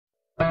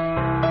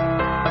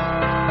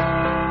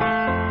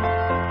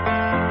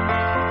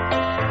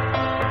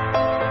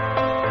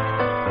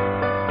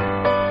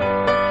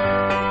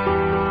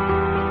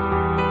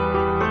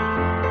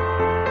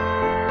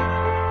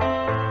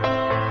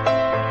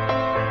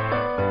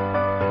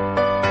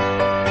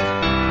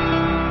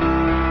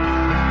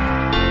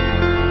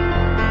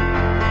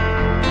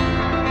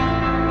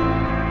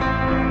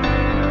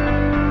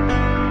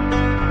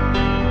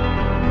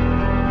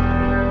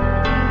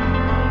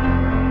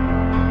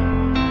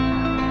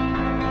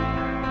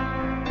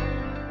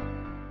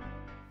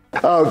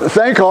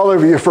Thank all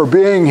of you for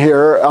being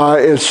here.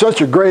 It's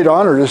such a great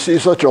honor to see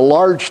such a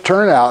large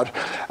turnout.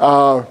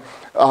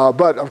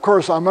 But of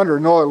course, I'm under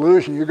no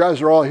illusion. You guys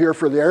are all here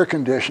for the air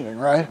conditioning,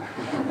 right?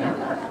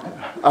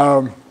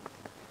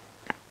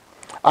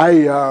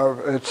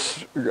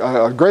 It's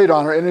a great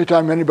honor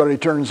anytime anybody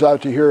turns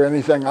out to hear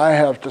anything I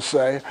have to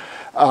say.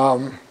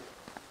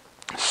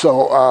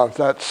 So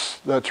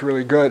that's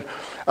really good.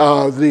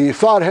 The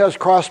thought has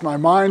crossed my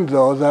mind,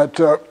 though, that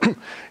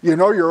you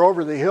know you're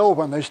over the hill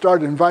when they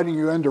start inviting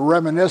you in to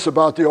reminisce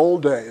about the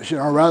old days, you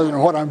know, rather than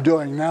what I'm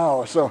doing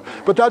now. So,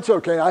 but that's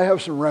okay. I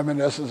have some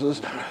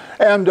reminiscences.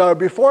 And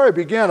before I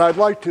begin, I'd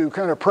like to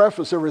kind of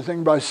preface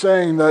everything by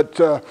saying that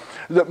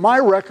that my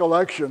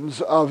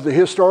recollections of the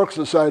Historical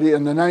Society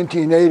in the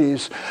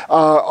 1980s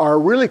are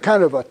really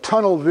kind of a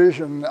tunnel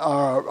vision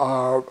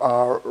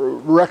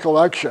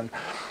recollection.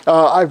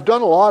 I've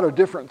done a lot of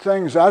different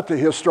things at the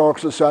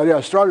Historical Society.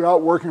 I started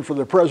out working for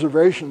the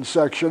preservation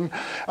section.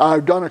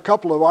 I've done a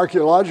couple of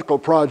archaeological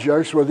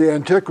projects with the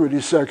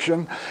antiquities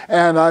section,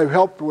 and I've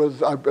helped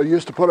with, I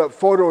used to put up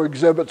photo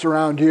exhibits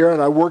around here,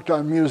 and I worked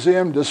on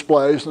museum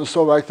displays and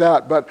stuff like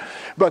that. But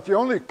the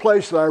only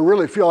place that I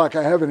really feel like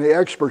I have any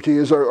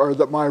expertise or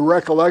that my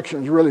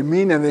recollections really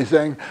mean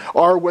anything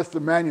are with the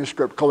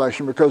manuscript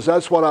collection, because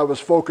that's what I was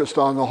focused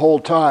on the whole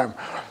time.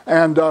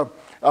 And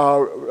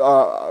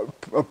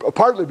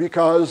partly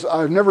because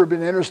I've never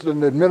been interested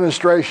in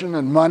administration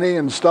and money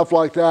and stuff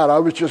like that. I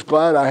was just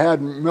glad I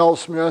had Mel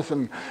Smith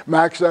and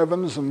Max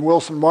Evans and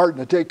Wilson Martin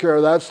to take care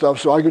of that stuff,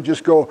 so I could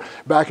just go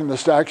back in the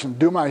stacks and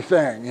do my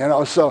thing, you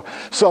know. So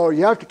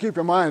you have to keep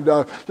in mind,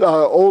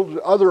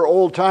 other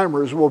old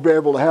timers will be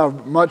able to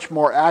have much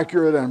more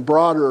accurate and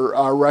broader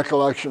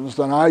recollections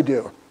than I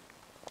do.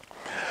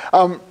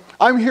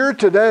 I'm here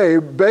today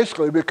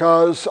basically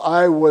because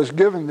I was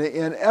given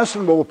the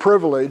inestimable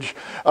privilege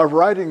of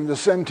writing the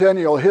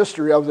centennial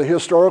history of the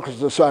Historical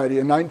Society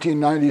in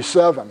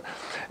 1997.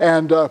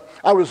 And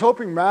I was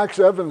hoping Max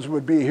Evans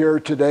would be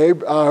here today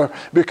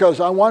because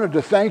I wanted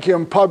to thank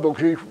him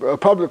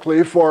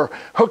publicly for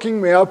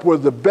hooking me up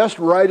with the best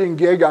writing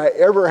gig I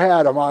ever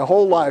had in my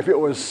whole life. It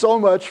was so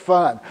much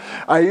fun.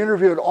 I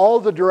interviewed all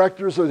the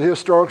directors of the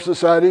Historical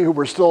Society who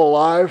were still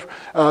alive.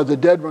 The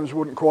dead ones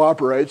wouldn't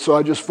cooperate, so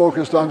I just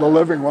focused on the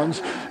living ones.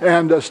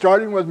 And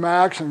starting with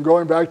Max and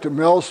going back to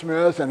Mel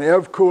Smith and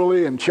Ev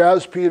Cooley and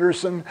Chaz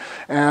Peterson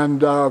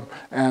and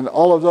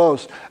all of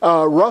those.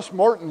 Russ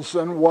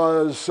Mortensen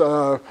was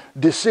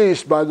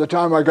deceased by the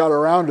time I got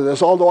around to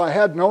this, although I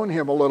had known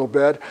him a little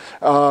bit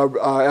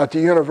at the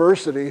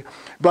university.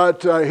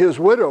 But his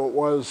widow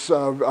was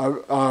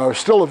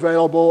still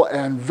available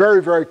and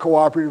very, very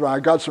cooperative.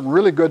 I got some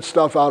really good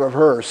stuff out of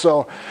her.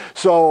 So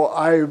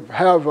I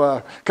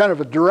have kind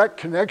of a direct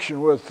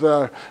connection with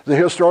the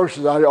Historical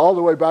Society all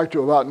the way back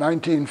to about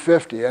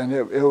 1950, and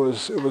it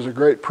was a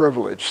great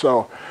privilege.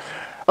 So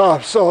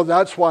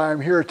that's why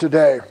I'm here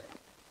today.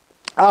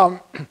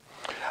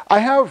 I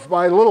have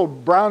my little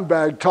brown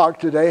bag talk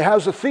today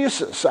has a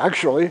thesis,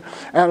 actually,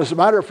 and as a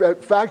matter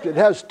of fact, it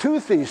has two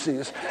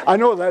theses. I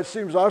know that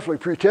seems awfully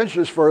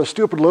pretentious for a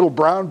stupid little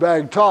brown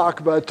bag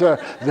talk, but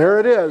there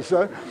it is.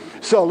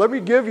 So let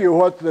me give you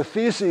what the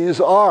theses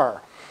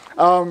are.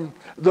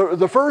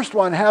 The first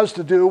one has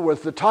to do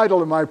with the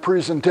title of my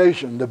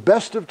presentation, The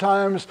Best of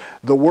Times,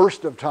 The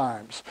Worst of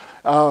Times.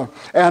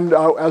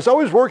 As I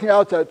was working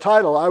out that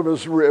title, I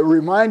was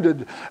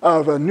reminded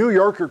of a New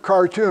Yorker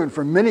cartoon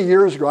from many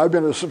years ago. I've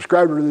been a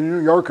subscriber to the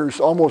New Yorkers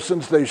almost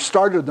since they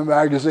started the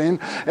magazine.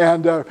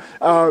 And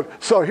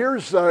so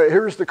here's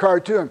the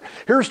cartoon.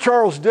 Here's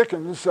Charles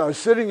Dickens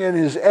sitting in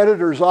his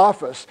editor's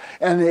office,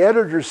 and the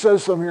editor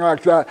says something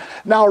like that.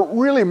 Now,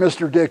 really,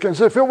 Mr. Dickens,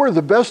 if it were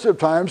the best of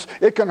times,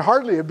 it can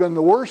hardly have been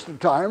the worst of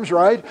times,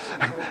 right?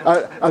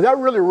 That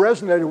really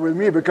resonated with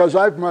me because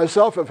I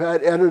myself have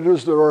had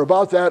editors that are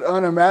about that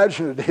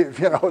unimaginative,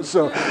 you know.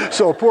 So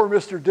poor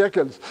Mr.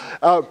 Dickens.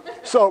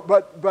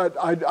 But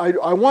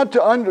I want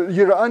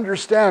you to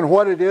understand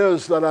what it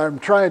is that I'm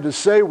trying to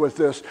say with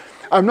this.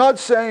 I'm not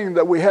saying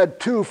that we had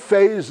two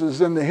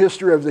phases in the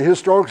history of the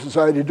Historical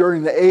Society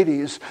during the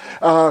 80s,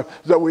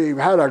 that we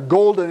had a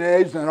golden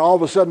age and then all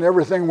of a sudden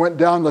everything went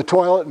down the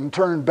toilet and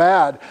turned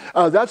bad.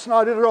 That's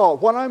not it at all.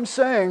 What I'm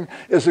saying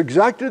is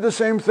exactly the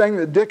same thing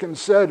that Dickens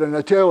said in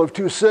A Tale of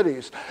Two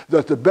Cities,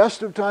 that the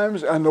best of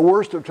times and the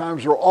worst of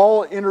times are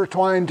all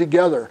intertwined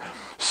together.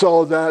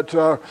 So that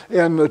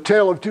in The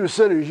Tale of Two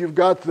Cities, you've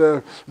got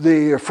the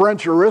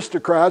French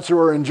aristocrats who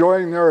are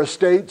enjoying their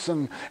estates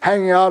and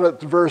hanging out at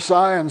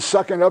Versailles and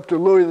sucking up to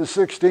Louis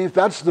XVI.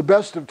 That's the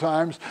best of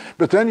times.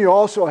 But then you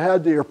also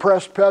had the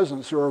oppressed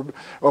peasants who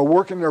are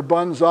working their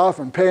buns off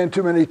and paying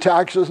too many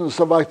taxes and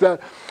stuff like that.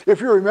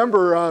 If you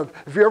remember,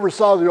 if you ever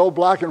saw the old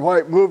black and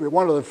white movie,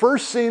 one of the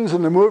first scenes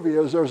in the movie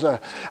is there's a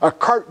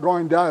cart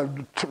going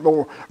down,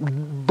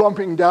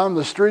 bumping down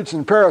the streets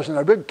in Paris, and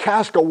a big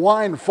cask of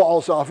wine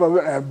falls off of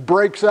it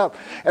breaks up,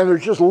 and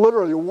there's just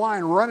literally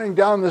wine running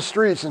down the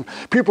streets, and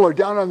people are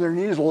down on their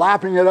knees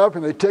lapping it up,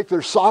 and they take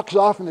their socks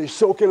off and they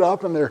soak it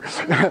up, and they're,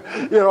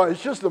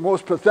 it's just the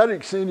most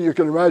pathetic scene you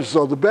can imagine.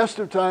 So the best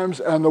of times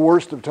and the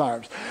worst of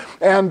times.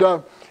 And,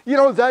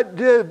 that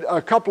did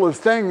a couple of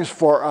things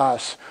for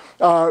us.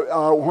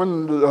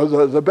 When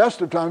the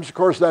best of times, of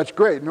course, that's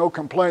great, no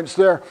complaints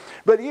there.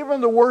 But even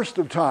the worst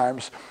of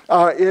times,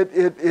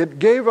 it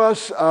gave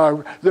us,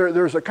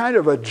 there's a kind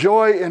of a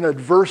joy in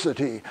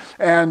adversity.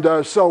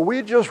 And so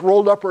we just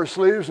rolled up our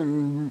sleeves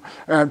and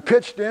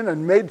pitched in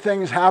and made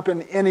things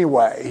happen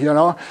anyway,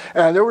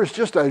 And there was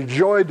just a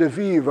joy de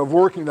vivre of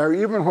working there,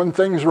 even when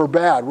things were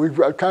bad. We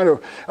kind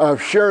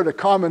of shared a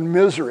common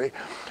misery.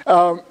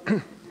 Also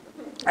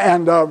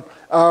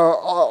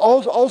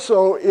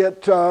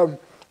it...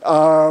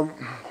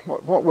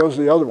 what was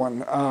the other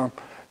one?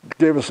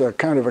 Gave us a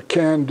kind of a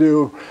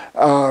can-do.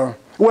 I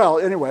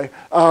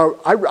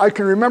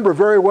can remember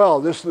very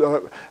well this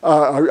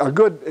a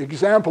good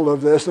example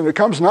of this, and it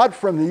comes not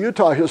from the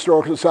Utah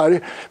Historical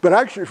Society, but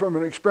actually from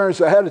an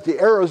experience I had at the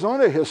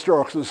Arizona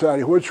Historical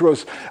Society, which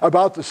was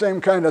about the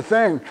same kind of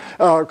thing,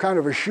 kind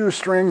of a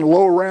shoestring,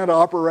 low-rent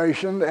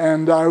operation,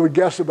 and I would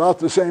guess about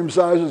the same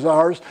size as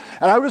ours.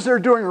 And I was there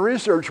doing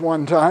research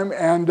one time,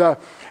 and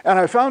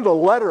I found a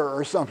letter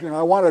or something.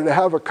 I wanted to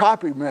have a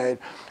copy made.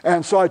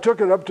 And so I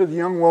took it up to the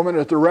young woman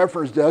at the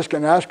reference desk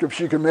and asked if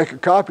she could make a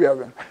copy of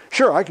it.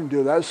 Sure, I can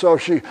do that. So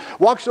she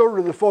walks over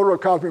to the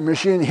photocopy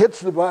machine, hits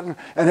the button,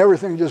 and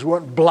everything just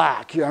went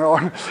black,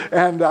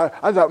 And I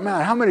thought,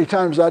 man, how many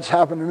times that's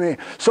happened to me?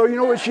 So you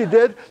know what she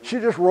did? She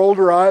just rolled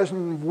her eyes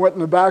and went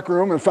in the back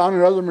room and found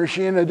another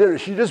machine and did it.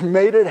 She just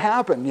made it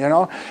happen,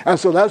 And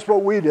so that's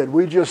what we did.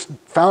 We just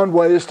found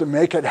ways to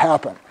make it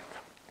happen.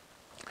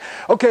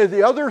 Okay,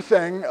 the other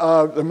thing,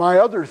 my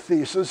other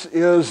thesis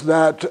is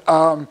that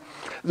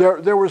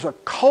there was a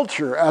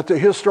culture at the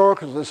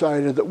Historical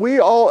Society that we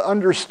all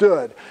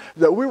understood,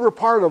 that we were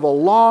part of a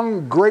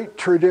long, great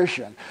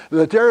tradition,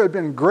 that there had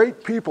been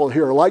great people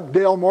here, like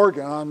Dale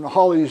Morgan on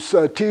Holly's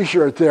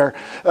T-shirt there,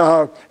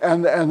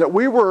 and that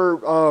we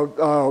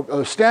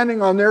were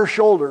standing on their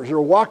shoulders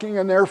or walking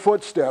in their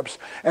footsteps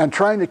and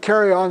trying to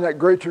carry on that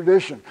great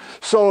tradition.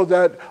 So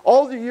that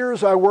all the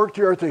years I worked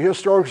here at the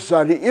Historical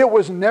Society, it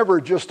was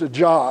never just a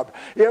job.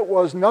 It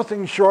was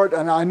nothing short,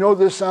 and I know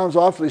this sounds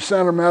awfully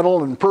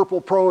sentimental and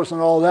purple prose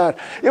and all that.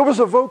 It was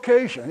a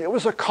vocation. It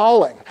was a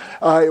calling.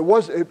 It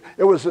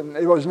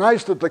was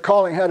nice that the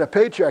calling had a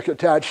paycheck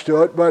attached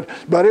to it, but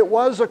it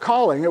was a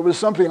calling. It was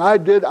something I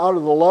did out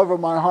of the love of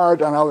my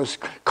heart, and I was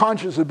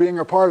conscious of being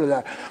a part of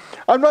that.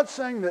 I'm not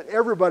saying that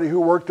everybody who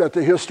worked at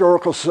the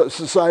Historical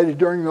Society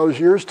during those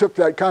years took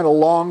that kind of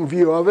long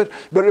view of it,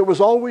 but it was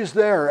always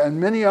there, and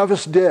many of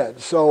us did.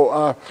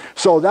 So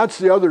that's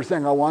the other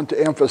thing I want to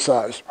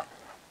emphasize.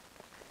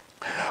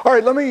 All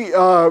right, let me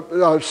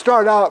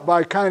start out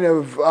by kind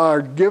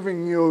of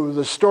giving you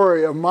the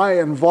story of my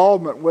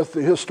involvement with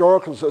the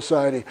Historical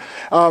Society.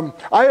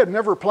 I had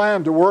never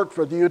planned to work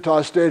for the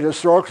Utah State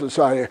Historical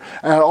Society,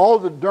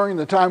 and during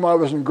the time I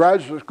was in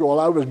graduate school,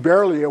 I was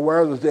barely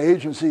aware that the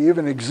agency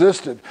even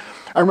existed.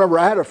 I remember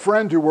I had a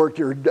friend who worked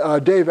here,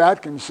 Dave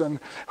Atkinson,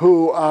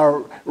 who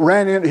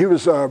he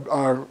was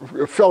a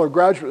fellow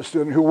graduate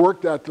student who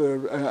worked at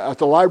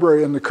the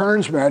library in the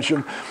Kearns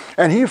Mansion,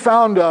 and he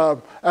found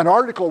an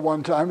article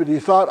one time that he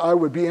thought I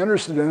would be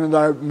interested in and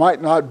that I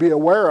might not be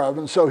aware of,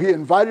 and so he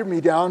invited me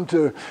down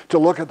to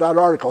look at that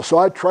article. So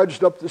I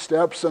trudged up the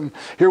steps, and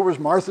here was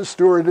Martha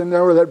Stewart in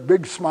there with that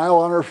big smile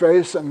on her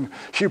face, and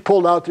she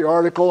pulled out the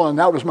article, and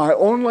that was my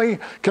only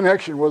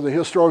connection with the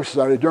Historical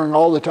Society during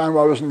all the time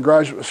I was in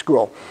graduate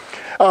school.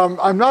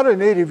 I'm not a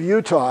native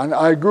Utahn.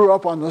 I grew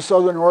up on the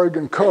southern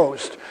Oregon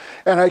coast,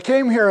 and I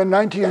came here in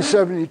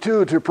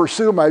 1972 to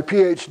pursue my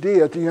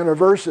PhD at the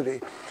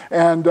university.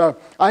 And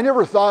I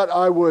never thought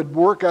I would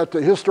work at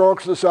the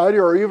Historical Society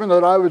or even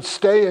that I would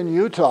stay in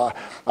Utah.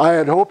 I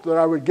had hoped that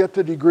I would get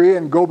the degree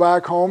and go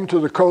back home to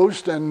the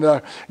coast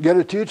and get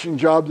a teaching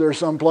job there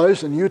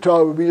someplace, and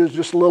Utah would be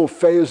just a little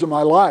phase of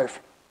my life.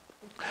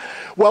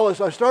 Well,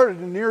 as I started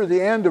to near the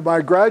end of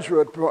my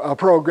graduate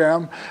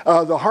program,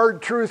 the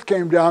hard truth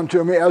came down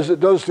to me, as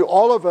it does to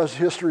all of us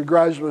history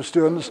graduate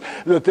students,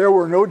 that there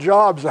were no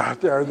jobs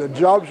out there. The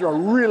jobs are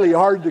really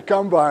hard to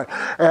come by.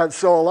 And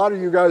so a lot of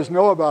you guys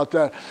know about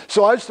that.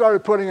 So I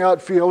started putting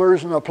out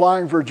feelers and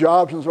applying for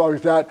jobs and stuff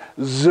like that.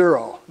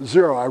 Zero.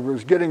 I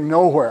was getting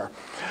nowhere.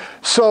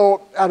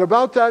 So at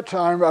about that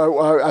time,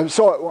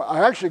 I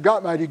actually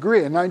got my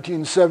degree in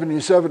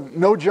 1977,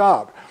 no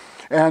job.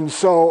 And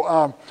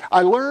so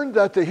I learned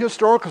that the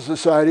Historical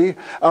Society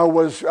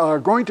was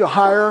going to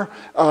hire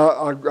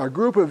a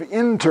group of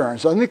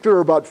interns. I think there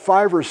were about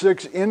 5 or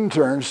 6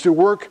 interns to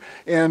work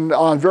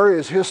on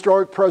various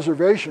historic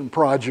preservation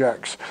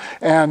projects.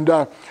 And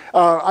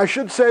I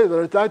should say that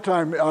at that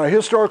time,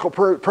 historical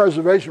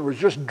preservation was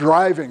just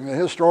driving the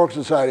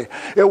Historical Society.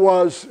 It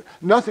was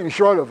nothing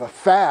short of a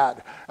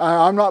fad.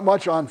 I'm not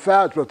much on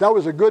fads, but that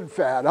was a good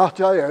fad. I'll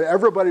tell you,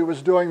 everybody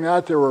was doing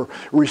that. They were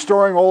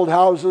restoring old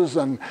houses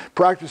and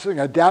practicing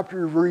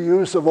adaptive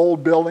reuse of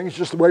old buildings,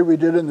 just the way we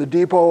did in the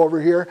depot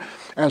over here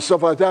and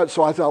stuff like that.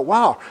 So I thought,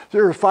 wow,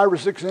 there are 5 or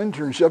 6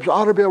 internships. I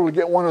ought to be able to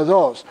get one of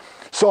those.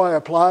 So I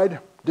applied.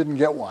 Didn't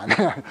get one.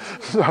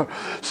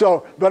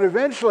 But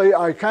eventually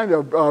I kind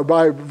of,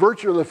 by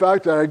virtue of the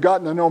fact that I'd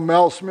gotten to know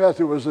Mel Smith,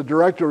 who was the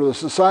director of the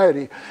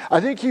society,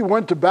 I think he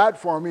went to bat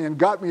for me and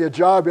got me a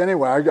job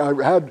anyway.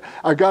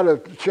 I got a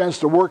chance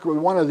to work with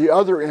one of the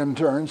other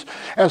interns.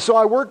 And so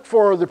I worked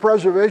for the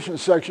preservation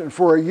section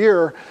for a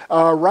year,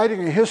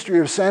 writing a history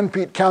of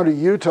Sanpete County,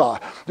 Utah.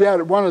 They had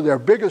one of their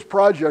biggest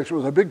projects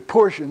was a big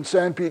push in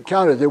Sanpete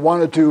County. They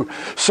wanted to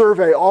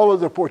survey all of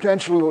the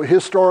potential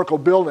historical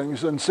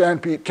buildings in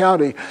Sanpete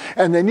County.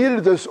 And they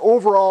needed this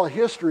overall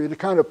history to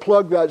kind of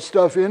plug that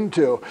stuff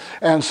into.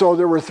 And so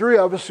there were 3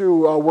 of us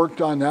who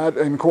worked on that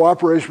in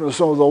cooperation with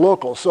some of the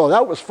locals. So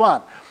that was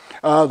fun.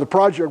 The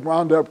project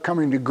wound up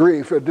coming to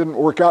grief. It didn't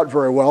work out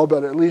very well,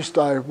 but at least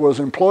I was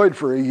employed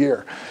for a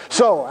year.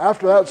 So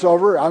after that's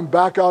over, I'm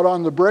back out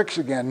on the bricks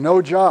again,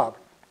 no job.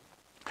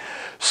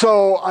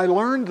 So I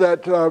learned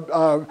that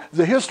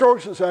the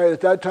Historical Society at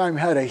that time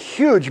had a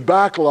huge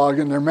backlog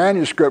in their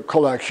manuscript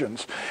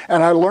collections.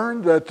 And I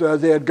learned that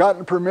they had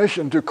gotten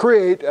permission to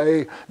create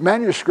a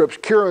manuscripts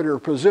curator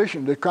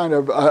position to kind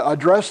of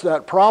address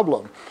that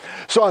problem.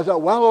 So I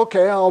thought, well,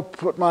 okay, I'll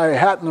put my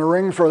hat in the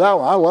ring for that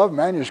one. I love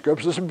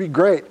manuscripts. This would be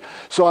great.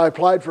 So I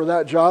applied for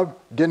that job,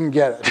 didn't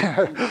get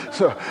it.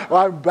 So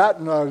I'm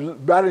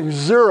batting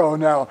 0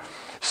 now.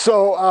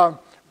 So,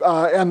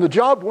 and the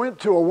job went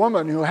to a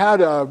woman who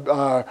had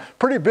a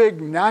pretty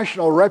big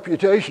national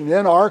reputation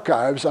in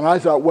archives, and I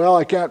thought, well,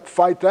 I can't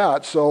fight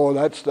that, so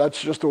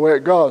that's just the way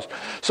it goes.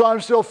 So I'm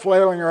still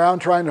flailing around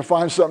trying to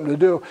find something to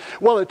do.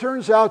 Well, it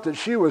turns out that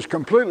she was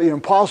completely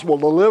impossible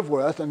to live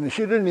with, and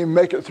she didn't even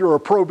make it through a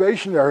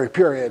probationary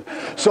period.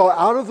 So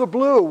out of the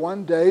blue,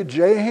 one day,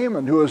 Jay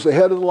Heyman, who was the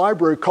head of the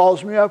library,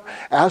 calls me up,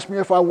 asked me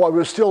if I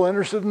was still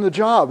interested in the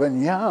job,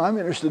 and yeah, I'm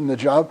interested in the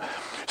job.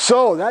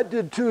 So that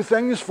did 2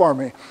 things for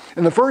me.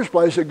 In the first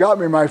place, it got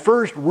me my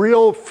first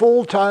real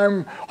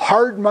full-time,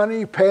 hard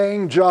money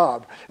paying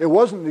job. It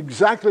wasn't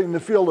exactly in the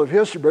field of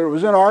history, but it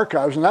was in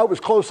archives, and that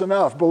was close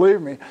enough,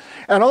 believe me.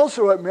 And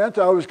also it meant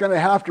I was going to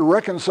have to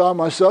reconcile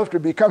myself to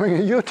becoming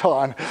a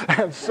Utahn.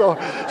 And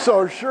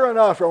so sure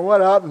enough, I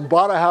went out and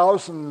bought a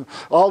house and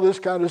all this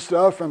kind of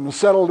stuff and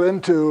settled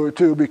into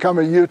to become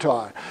a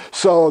Utahn.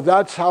 So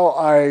that's how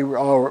I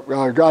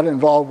got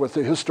involved with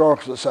the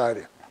Historical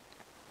Society.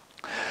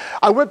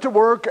 I went to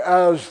work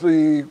as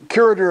the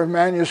curator of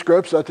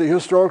manuscripts at the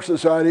Historical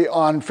Society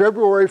on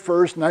February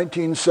 1st,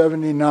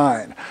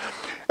 1979.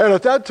 And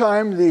at that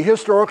time, the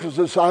Historical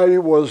Society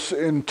was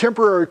in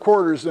temporary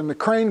quarters in the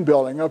Crane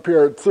Building up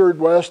here at 3rd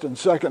West and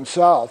 2nd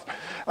South.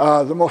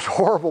 The most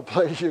horrible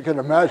place you can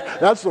imagine.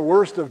 That's the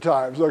worst of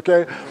times,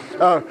 okay?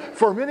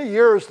 For many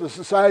years, the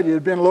Society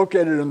had been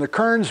located in the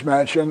Kearns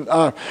Mansion,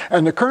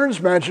 and the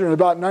Kearns Mansion in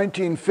about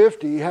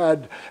 1950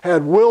 had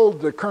willed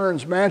the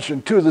Kearns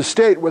Mansion to the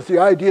state with the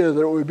idea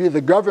that it would be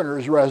the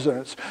governor's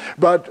residence.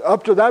 But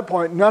up to that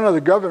point, none of the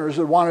governors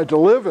had wanted to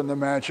live in the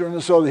mansion,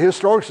 and so the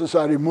Historical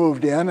Society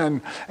moved in,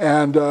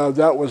 and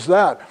that was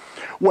that.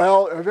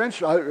 Well,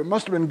 eventually, it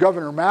must have been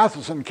Governor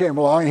Matheson came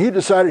along, and he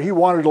decided he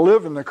wanted to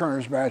live in the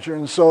Kearns Mansion,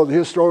 and so the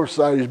Historical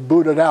Society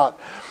booted out.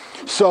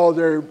 So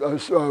they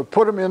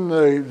put him in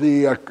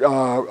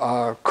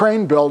the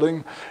Crane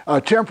Building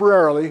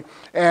temporarily,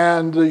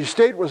 and the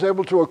state was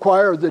able to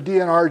acquire the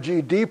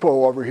DNRG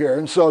depot over here,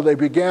 and so they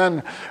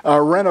began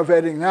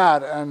renovating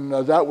that, and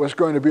that was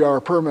going to be our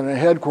permanent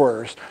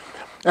headquarters.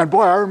 And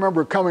boy, I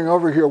remember coming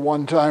over here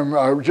one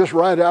time, just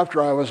right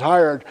after I was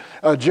hired.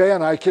 Jay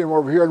and I came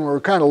over here and we were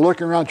kind of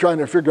looking around trying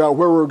to figure out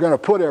where we were going to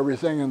put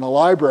everything in the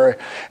library.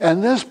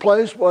 And this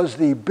place was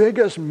the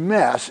biggest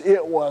mess.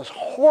 It was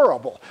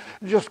horrible.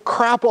 Just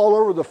crap all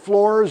over the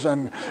floors,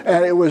 and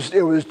it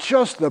was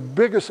just the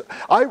biggest.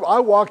 I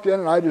walked in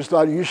and I just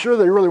thought, are you sure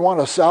they really want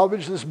to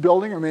salvage this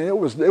building? I mean, it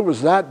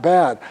was that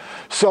bad.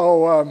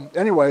 So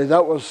anyway,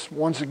 that was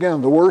once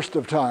again the worst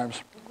of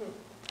times.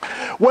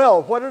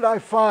 Well, what did I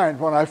find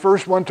when I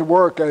first went to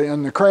work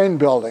in the Crane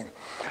Building?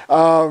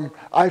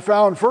 I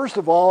found, first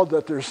of all,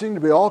 that there seemed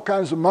to be all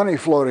kinds of money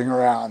floating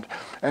around.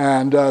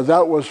 And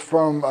that was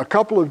from a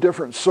couple of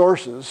different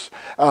sources,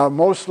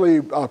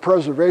 mostly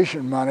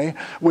preservation money.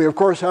 We, of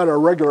course, had our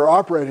regular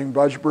operating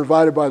budget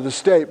provided by the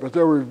state, but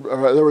there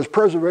was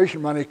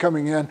preservation money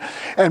coming in.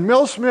 And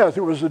Mel Smith,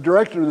 who was the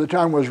director at the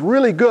time, was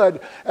really good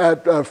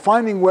at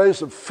finding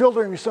ways of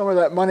filtering some of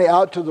that money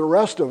out to the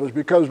rest of us,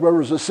 because there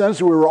was a sense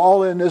that we were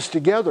all in this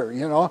together,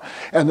 you know,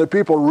 and the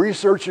people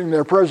researching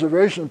their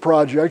preservation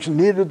projects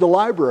needed the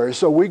library,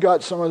 so we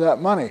got some of that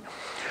money.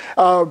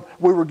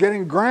 We were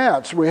getting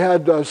grants. We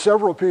had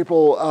several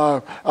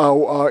people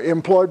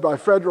employed by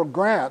federal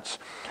grants.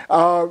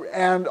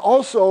 And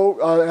also,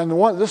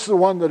 this is the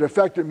one that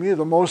affected me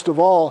the most of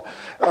all,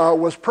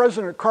 was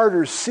President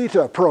Carter's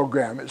CETA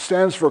program. It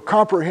stands for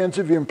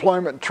Comprehensive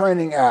Employment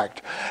Training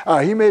Act.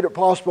 He made it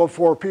possible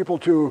for people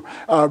to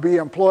be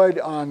employed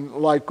on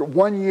like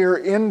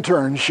one-year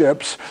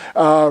internships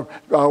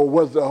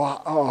with the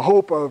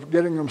hope of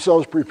getting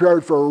themselves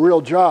prepared for a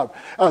real job.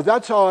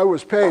 That's how I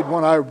was paid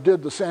when I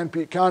did the San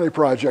Pete County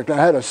project. I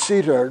had a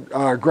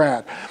CETA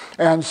grant.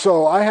 And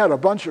so I had a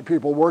bunch of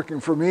people working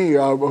for me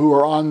who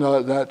were on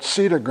that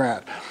CETA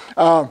grant.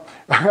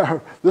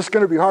 This is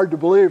going to be hard to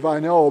believe, I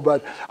know,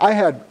 but I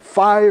had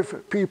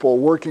 5 people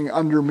working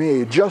under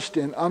me just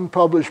in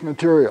unpublished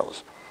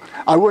materials.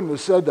 I wouldn't have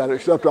said that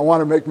except I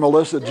want to make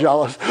Melissa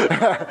jealous.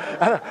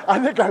 I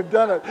think I've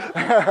done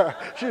it.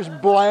 She's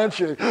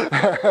blanching.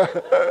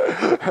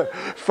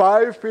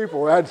 5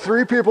 people. I had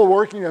 3 people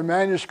working in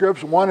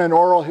manuscripts, 1 in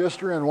oral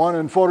history and 1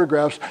 in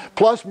photographs,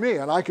 plus me,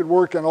 and I could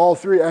work in all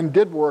 3 and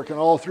did work in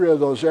all 3 of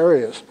those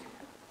areas.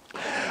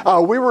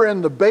 We were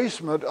in the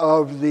basement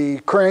of the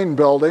crane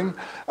building.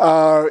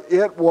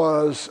 It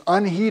was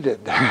unheated.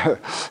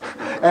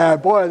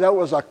 And boy, that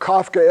was a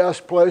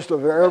Kafkaesque place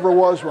if there ever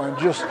was one.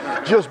 Just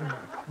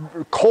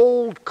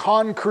cold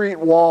concrete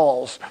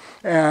walls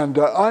and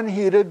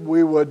unheated.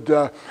 We would,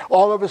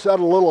 all of us had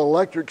a little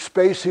electric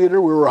space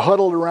heater. We were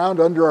huddled around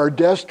under our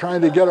desk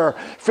trying to get our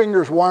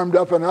fingers warmed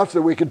up enough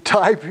that we could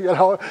type, you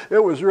know.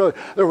 It was really,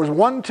 there was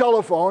 1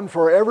 telephone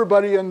for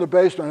everybody in the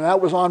basement, and that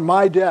was on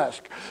my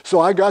desk. So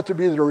I got to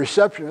be the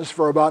receptionist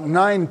for about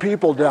 9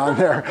 people down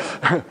there.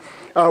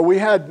 We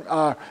had,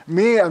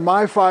 me and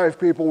my 5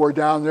 people were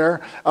down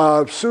there.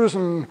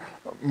 Susan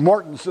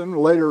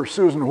Mortensen, later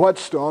Susan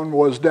Whetstone,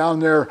 was down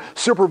there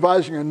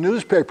supervising a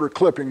newspaper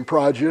clipping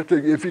project,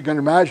 if you can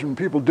imagine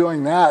people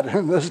doing that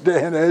in this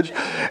day and age.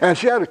 And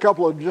she had a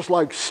couple of just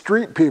like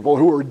street people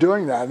who were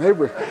doing that. And they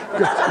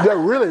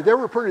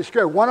were pretty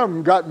scared. One of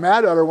them got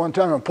mad at her one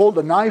time and pulled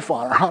a knife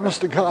on her, honest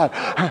to God.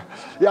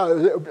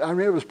 Yeah, I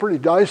mean, it was pretty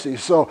dicey.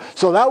 So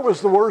that was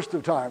the worst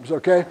of times,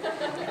 okay?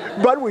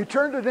 But we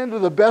turned it into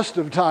the best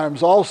of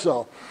times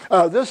also.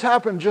 This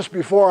happened just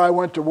before I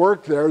went to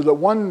work there. That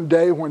one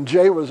day when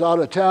Jay was out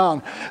of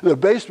town, the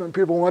basement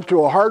people went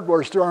to a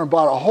hardware store and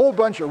bought a whole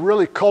bunch of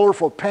really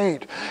colorful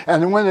paint.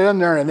 And they went in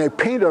there and they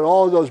painted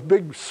all of those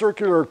big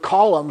circular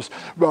columns,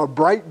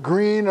 bright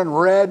green and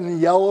red and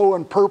yellow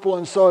and purple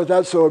and so like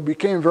that, so it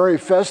became very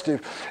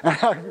festive.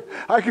 And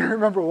I can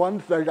remember one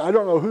thing. I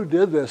don't know who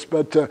did this,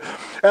 but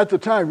at the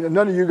time,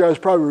 none of you guys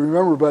probably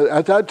remember, but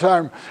at that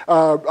time,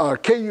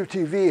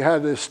 KUTV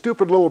had this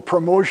stupid little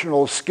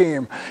promotional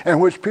scheme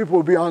in which people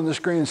would be on the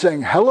screen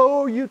saying,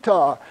 "Hello,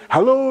 Utah,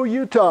 hello,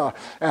 Utah."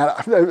 And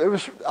it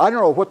was, I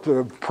don't know what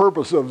the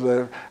purpose of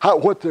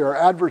what their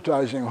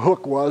advertising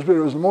hook was, but it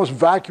was the most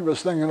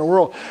vacuous thing in the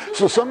world.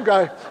 So some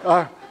guy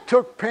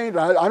took paint,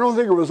 I don't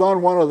think it was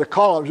on one of the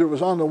columns, it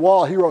was on the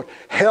wall. He wrote,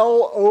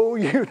 "Hell, oh,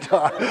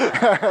 Utah."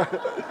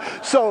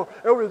 So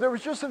there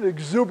was just an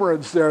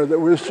exuberance there that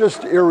was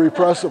just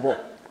irrepressible.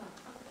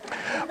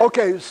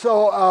 Okay,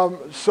 so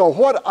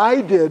what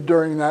I did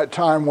during that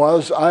time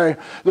was,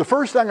 the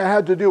first thing I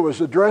had to do was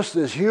address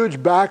this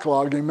huge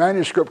backlog in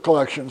manuscript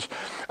collections.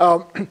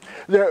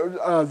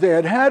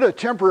 They had a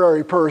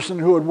temporary person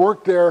who had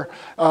worked there.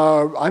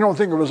 I don't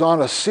think it was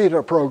on a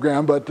CETA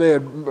program, but they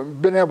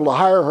had been able to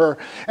hire her.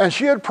 And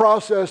she had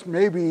processed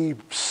maybe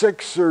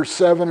 6 or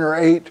 7 or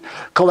 8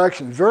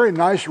 collections. Very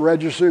nice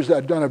registers that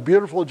had done a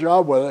beautiful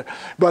job with it.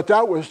 But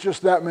that was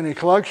just that many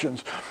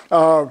collections.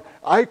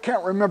 I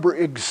can't remember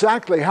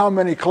exactly how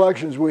many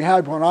collections we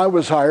had when I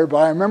was hired, but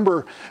I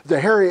remember the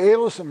Harry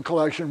Alison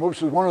collection,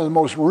 which was one of the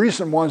most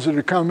recent ones that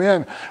had come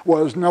in,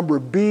 was number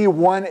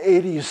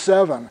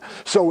B187.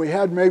 So we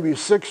had maybe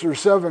 6 or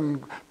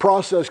 7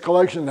 processed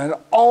collections and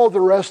all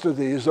the rest of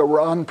these that were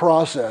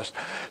unprocessed.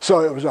 So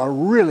it was a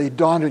really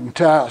daunting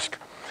task.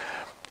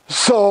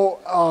 So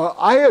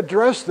I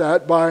addressed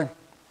that by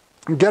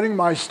getting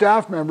my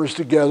staff members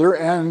together,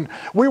 and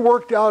we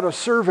worked out a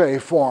survey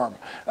form,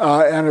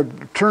 and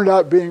it turned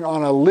out being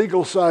on a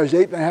legal size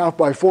 8.5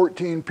 by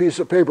 14 piece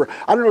of paper.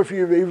 I don't know if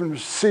you even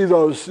see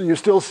those. You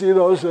still see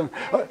those? And,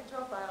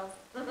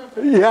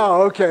 yeah,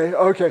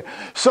 okay.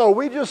 So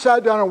we just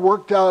sat down and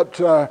worked out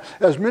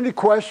as many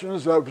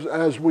questions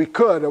as we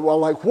could. Well,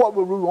 like, what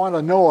would we want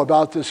to know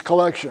about this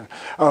collection?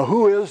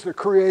 Who is the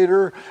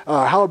creator?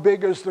 How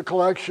big is the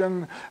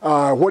collection?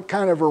 What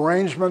kind of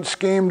arrangement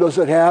scheme does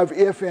it have,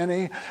 if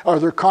any? Are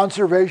there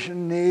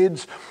conservation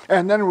needs?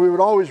 And then we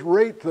would always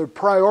rate the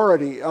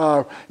priority.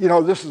 You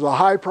know, this is a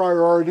high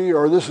priority,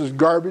 or this is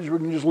garbage. We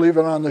can just leave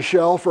it on the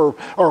shelf, or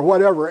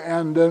whatever.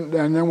 And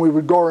then we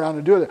would go around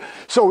and do that.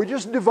 So we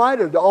just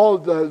divided all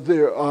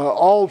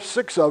all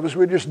six of us,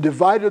 we just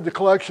divided the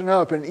collection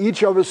up, and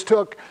each of us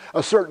took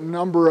a certain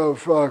number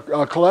of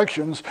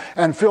collections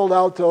and filled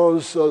out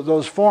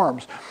those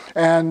forms.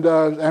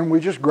 And we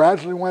just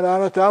gradually went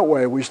at it that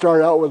way. We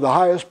started out with the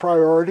highest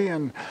priority,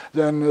 and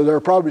then there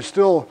are probably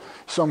still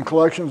some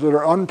collections that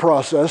are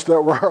unprocessed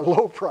that were our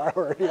low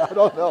priority. I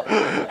don't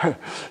know.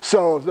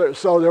 So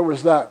there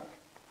was that.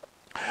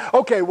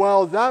 Okay,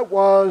 well, that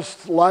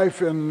was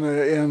life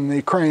in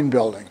the Crane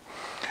building.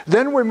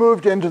 Then we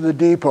moved into the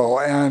depot,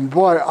 and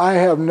boy, I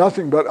have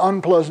nothing but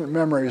unpleasant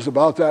memories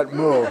about that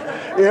move.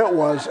 It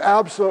was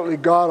absolutely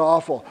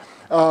god-awful.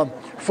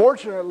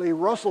 Fortunately,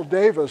 Russell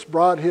Davis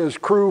brought his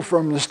crew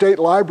from the state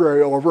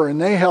library over,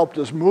 and they helped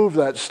us move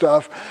that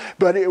stuff,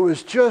 but it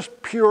was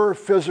just pure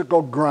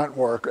physical grunt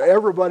work.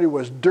 Everybody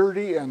was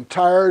dirty and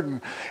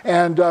tired,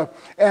 and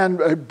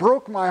it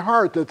broke my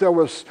heart that there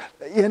was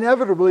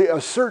inevitably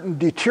a certain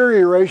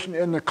deterioration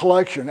in the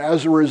collection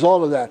as a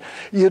result of that.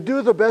 You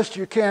do the best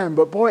you can,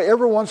 but boy,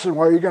 every once in a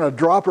while you're going to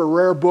drop a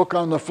rare book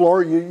on the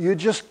floor. You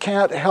just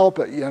can't help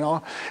it, you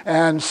know,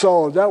 and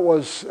so that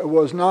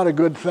was not a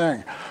good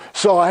thing.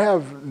 So I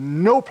have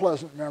no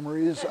pleasant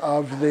memories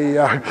of the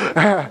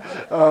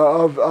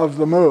of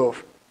the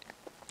move.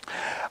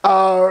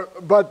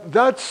 But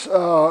that's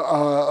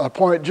a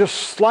point just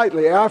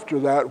slightly after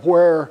that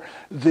where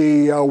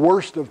the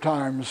worst of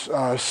times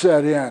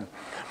set in.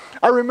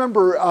 I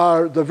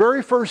remember the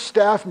very first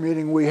staff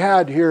meeting we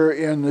had here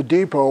in the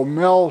depot,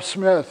 Mel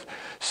Smith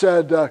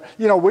said,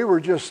 you know, we were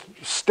just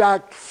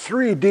stacked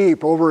 3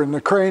 deep over in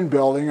the Crane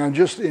building and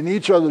just in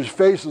each other's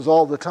faces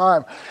all the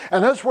time.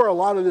 And that's where a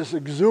lot of this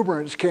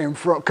exuberance came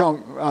from.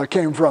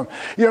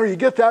 You know, you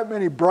get that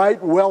many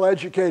bright,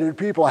 well-educated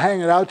people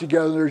hanging out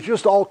together, there's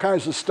just all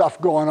kinds of stuff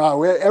going on.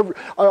 We had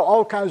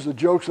all kinds of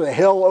jokes, the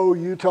hell oh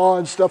Utah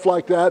and stuff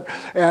like that,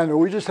 and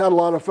we just had a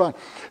lot of fun.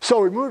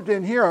 So we moved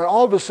in here, and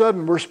all of a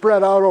sudden we're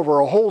spread out over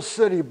a whole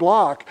city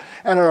block.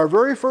 And at our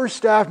very first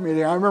staff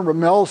meeting, I remember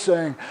Mel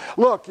saying,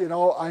 look, you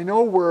know, I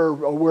know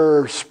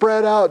we're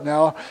spread out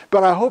now,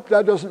 but I hope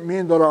that doesn't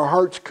mean that our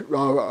hearts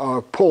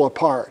pull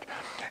apart.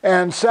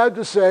 And sad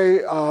to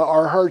say,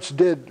 our hearts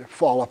did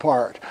fall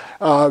apart.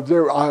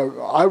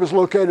 I was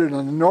located in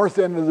the north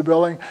end of the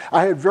building.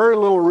 I had very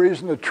little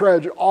reason to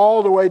trudge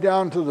all the way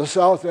down to the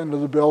south end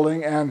of the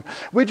building, and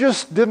we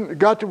just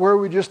got to where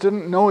we just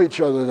didn't know each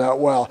other that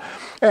well.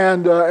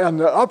 And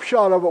the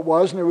upshot of it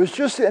was, and it was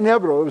just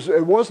inevitable,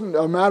 it wasn't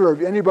a matter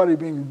of anybody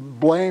being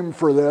blamed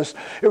for this,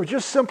 it was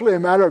just simply a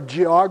matter of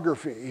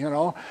geography, you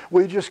know.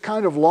 We just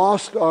kind of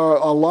lost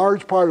a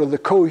large part of the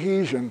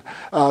cohesion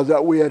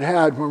that we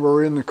had when we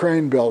were in the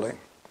Crane building.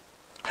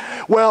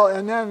 Well,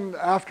 and then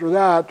after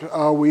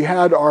that, we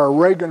had our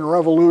Reagan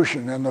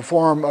Revolution in the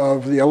form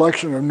of the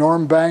election of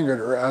Norm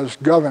Bangerter as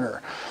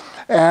governor.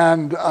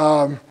 And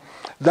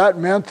that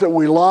meant that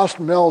we lost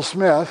Mel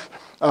Smith.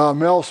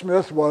 Mel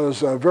Smith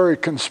was a very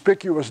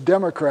conspicuous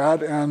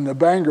Democrat, and the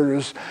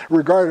Bangerters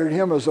regarded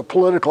him as a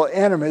political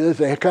enemy that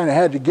they kind of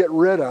had to get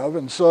rid of,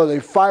 and so they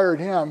fired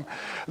him.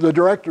 The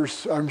director,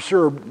 I'm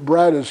sure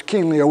Brad is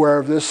keenly aware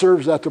of this,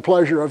 serves at the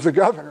pleasure of the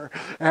governor,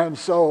 and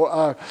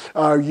so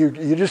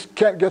you just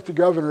can't get the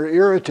governor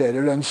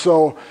irritated, and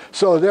so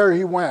there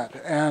he went.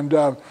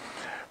 And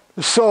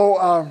so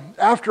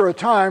after a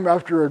time,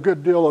 after a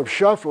good deal of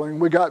shuffling,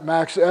 we got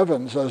Max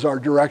Evans as our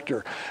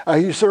director.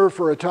 He served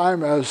for a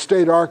time as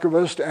state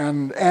archivist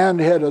and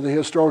head of the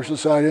Historical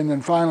Society, and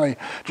then finally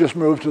just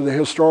moved to the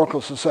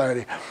Historical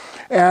Society.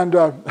 And,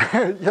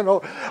 you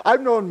know,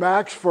 I've known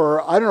Max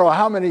for I don't know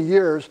how many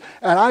years,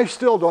 and I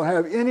still don't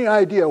have any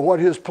idea what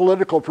his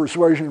political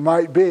persuasion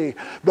might be,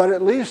 but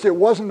at least it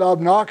wasn't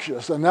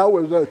obnoxious, and that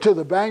was to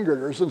the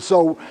Bangerters. And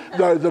so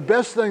the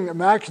best thing that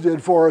Max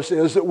did for us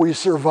is that we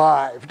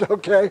survived,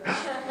 okay?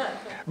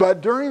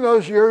 But during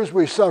those years,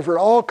 we suffered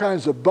all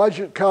kinds of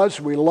budget cuts.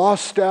 We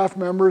lost staff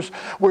members.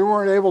 We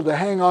weren't able to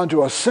hang on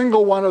to a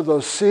single one of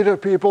those CETA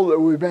people that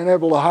we've been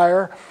able to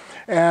hire.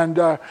 And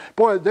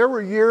boy, there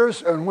were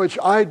years in which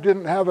I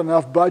didn't have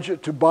enough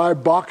budget to buy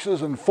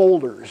boxes and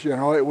folders, you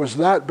know, it was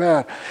that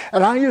bad.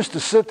 And I used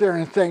to sit there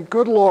and think,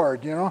 good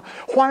Lord, you know,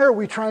 why are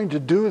we trying to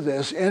do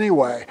this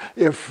anyway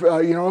if,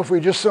 you know, if we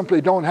just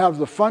simply don't have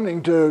the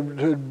funding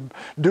to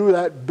do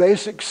that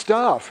basic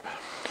stuff.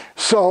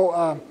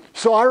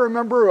 So I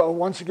remember,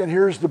 once again,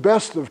 here's the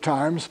best of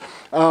times.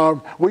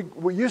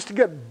 We used to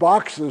get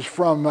boxes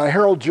from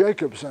Harold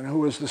Jacobson, who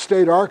was the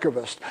state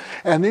archivist.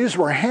 And these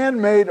were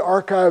handmade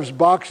archives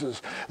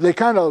boxes. They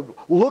kind of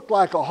looked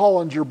like a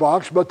Hollinger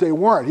box, but they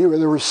weren't. They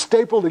were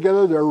stapled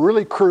together. They were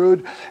really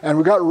crude. And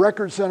we got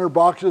Record Center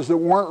boxes that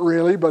weren't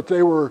really, but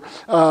they were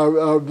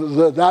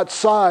that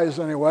size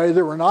anyway.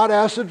 They were not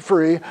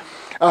acid-free.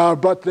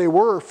 But they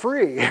were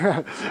free.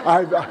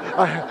 As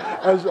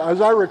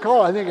I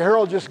recall, I think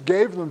Harold just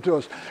gave them to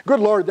us.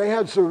 Good Lord, they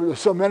had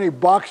so many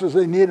boxes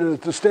they needed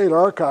at the state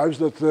archives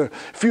that the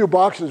few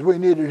boxes we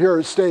needed here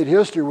at State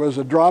History was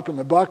a drop in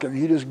the bucket, and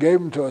he just gave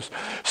them to us.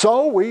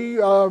 So we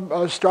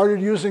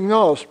started using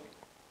those.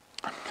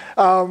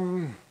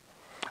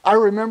 I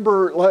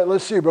remember,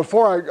 let's see,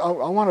 before I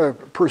want to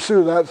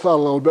pursue that thought a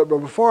little bit, but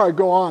before I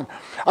go on,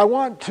 I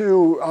want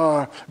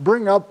to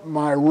bring up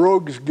my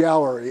rogues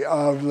gallery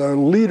of the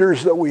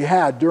leaders that we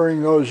had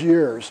during those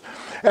years.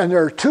 And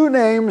there are two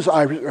names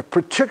I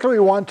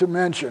particularly want to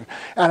mention,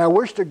 and I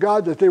wish to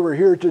God that they were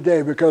here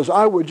today because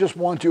I would just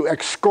want to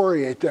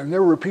excoriate them.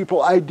 There were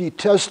people I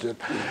detested.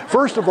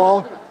 First of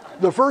all,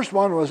 the first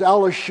one was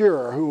Alice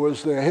Shearer, who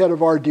was the head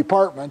of our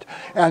department,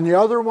 and the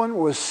other one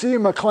was C.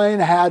 McLean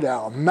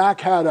Haddow, Mac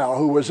Haddow,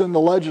 who was in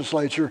the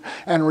legislature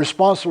and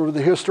responsible for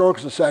the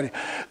Historical Society.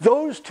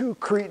 Those two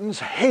cretins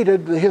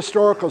hated the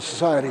Historical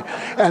Society,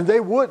 and they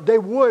would,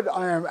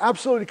 I am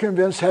absolutely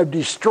convinced, have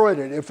destroyed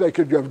it if they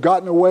could have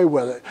gotten away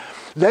with it.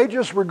 They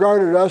just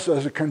regarded us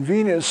as a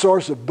convenient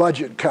source of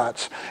budget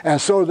cuts,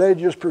 and so they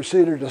just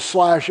proceeded to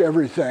slash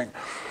everything.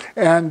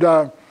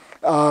 And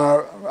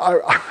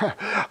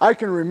I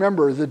can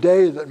remember the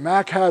day that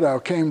Mac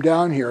Haddow came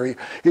down here.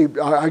 He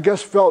I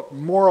guess, felt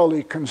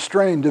morally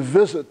constrained to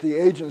visit the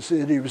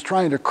agency that he was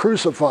trying to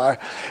crucify.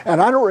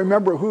 And I don't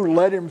remember who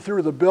led him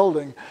through the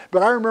building,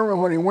 but I remember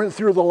when he went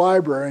through the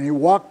library and he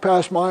walked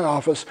past my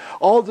office,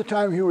 all the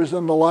time he was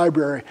in the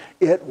library,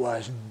 it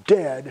was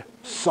dead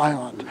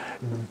silent.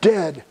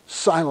 Dead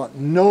silent.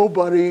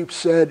 Nobody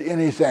said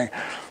anything.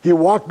 He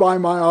walked by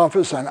my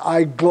office and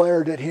I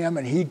glared at him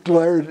and he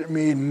glared at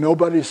me.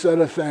 Nobody said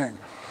a thing.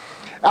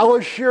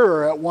 Alice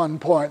Shearer at one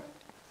point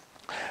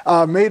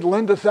made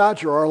Linda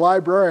Thatcher, our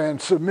librarian,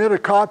 submit a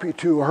copy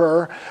to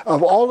her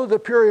of all of the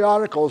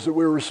periodicals that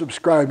we were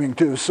subscribing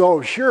to,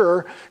 so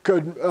Shearer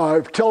could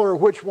tell her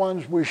which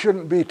ones we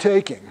shouldn't be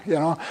taking, you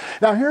know.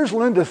 Now here's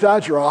Linda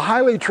Thatcher, a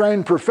highly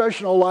trained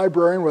professional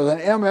librarian with an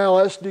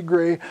MLS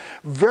degree,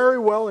 very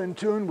well in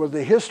tune with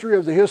the history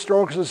of the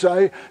Historical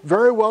Society,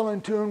 very well in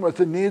tune with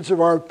the needs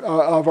of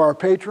our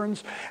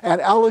patrons,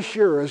 and Alice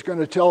Shearer is going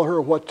to tell her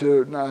what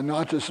to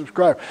not to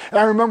subscribe. And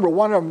I remember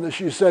one of them that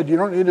she said you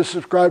don't need to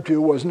subscribe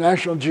to was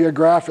National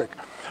Geographic.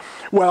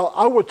 Well,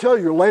 I will tell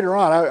you later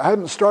on, I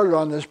hadn't started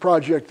on this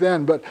project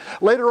then, but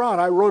later on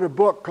I wrote a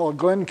book called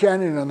Glen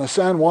Canyon and the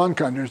San Juan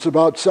Country. It's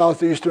about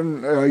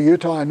southeastern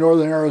Utah and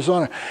northern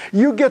Arizona.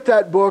 You get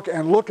that book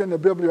and look in the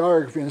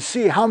bibliography and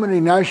see how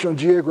many National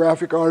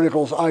Geographic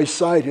articles I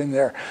cite in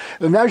there.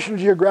 The National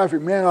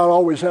Geographic may not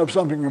always have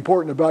something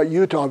important about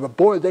Utah, but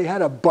boy, they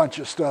had a bunch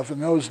of stuff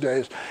in those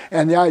days.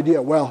 And the idea,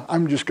 well,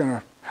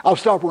 I'll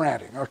stop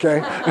ranting,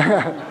 okay?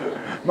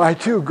 My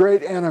two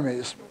great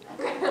enemies.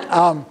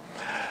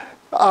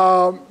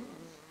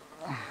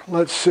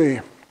 Let's see.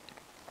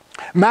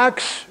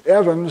 Max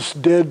Evans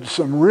did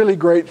some really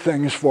great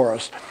things for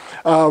us.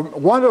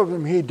 One of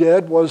them he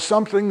did was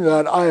something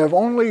that I have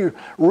only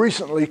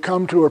recently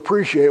come to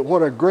appreciate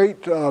what a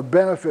great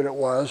benefit it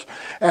was,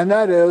 and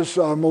that is,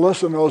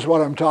 Melissa knows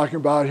what I'm talking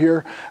about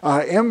here,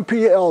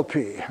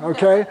 MPLP,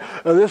 okay?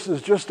 This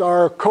is just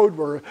our code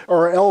word,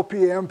 or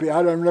LPMP,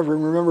 I don't never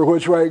remember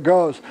which way it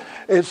goes.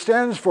 It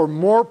stands for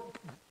more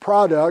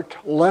product,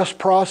 less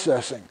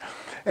processing.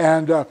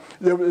 And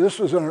this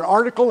was in an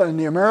article in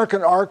the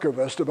American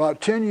Archivist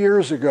about 10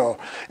 years ago.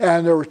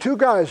 And there were two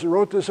guys who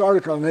wrote this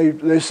article, and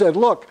they said,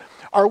 look,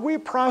 are we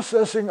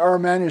processing our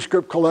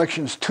manuscript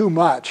collections too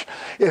much?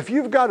 If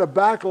you've got a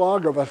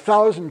backlog of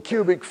 1,000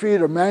 cubic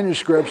feet of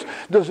manuscripts,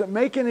 does it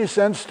make any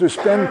sense to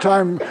spend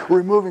time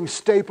removing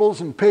staples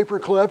and paper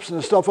clips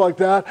and stuff like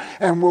that,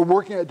 and we're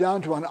working it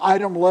down to an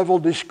item level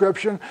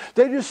description?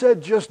 They just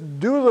said, just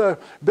do the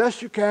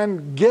best you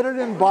can, get it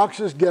in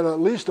boxes, get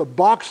at least a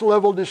box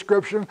level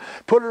description,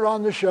 put it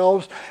on the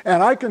shelves,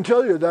 and I can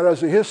tell you that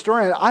as a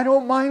historian, I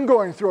don't mind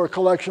going through a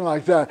collection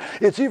like that.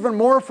 It's even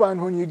more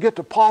fun when you get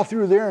to paw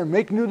through there and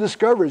make new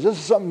discoveries. This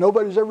is something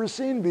nobody's ever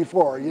seen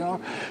before, you know.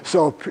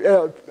 So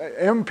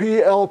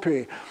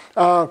MPLP.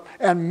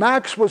 And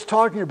Max was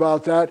talking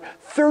about that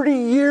 30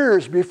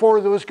 years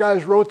before those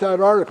guys wrote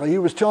that article. He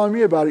was telling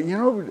me about it. You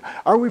know,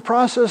 are we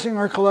processing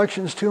our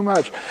collections too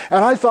much?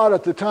 And I thought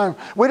at the time,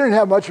 we didn't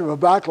have much of a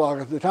backlog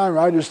at the time.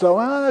 I just thought,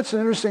 well, that's an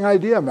interesting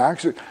idea,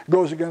 Max. It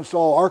goes against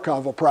all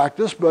archival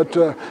practice, but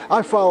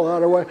I follow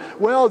that away.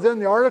 Well, then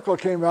the article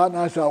came out and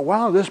I thought,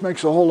 wow, this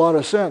makes a whole lot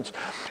of sense.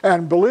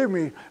 And believe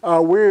me,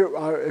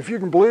 if you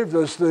can believe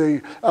this,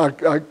 the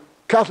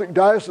Catholic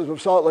Diocese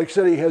of Salt Lake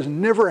City has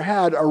never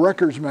had a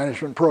records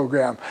management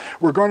program.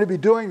 We're going to be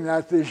doing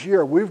that this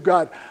year. We've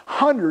got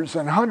hundreds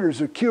and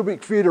hundreds of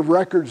cubic feet of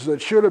records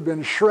that should have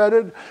been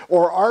shredded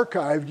or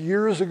archived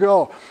years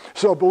ago.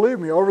 So believe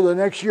me, over the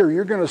next year,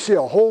 you're going to see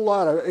a whole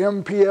lot of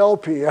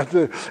MPLP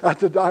at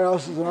the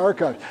Diocesan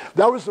Archives.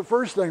 That was the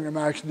first thing that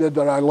Max did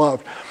that I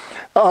loved.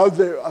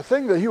 The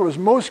thing that he was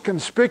most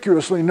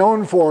conspicuously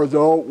known for,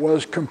 though,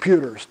 was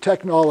computers,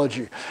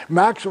 technology.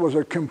 Max was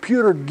a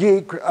computer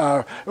geek.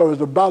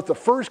 Was about the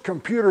first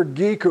computer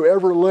geek who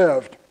ever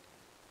lived.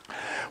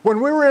 When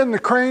we were in the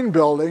Crane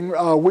building,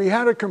 we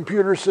had a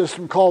computer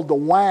system called the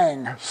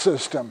Wang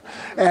system,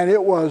 and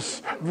it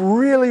was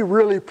really,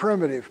 really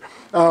primitive.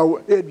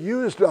 It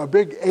used a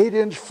big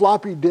 8-inch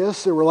floppy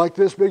disks. They were like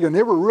this big, and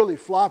they were really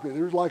floppy.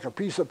 They were like a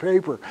piece of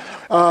paper.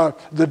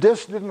 The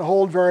disk didn't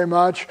hold very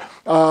much.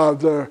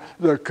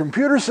 The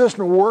computer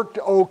system worked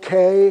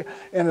okay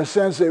in a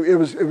sense. It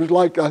was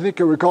like, I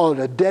think I would call it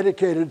a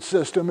dedicated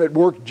system. It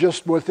worked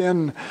just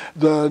within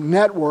the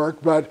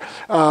network, but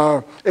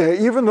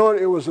even though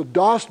it was a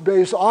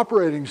DOS-based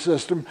operating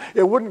system,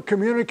 it wouldn't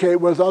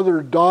communicate with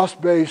other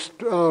DOS-based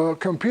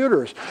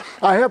computers.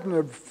 I happen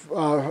to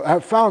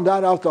have found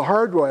that out the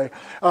hard way.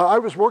 I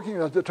was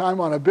working at the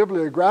time on a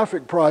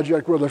bibliographic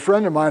project with a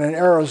friend of mine in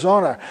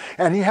Arizona,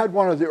 and he had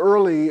one of the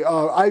early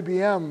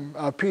IBM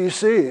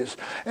PCs,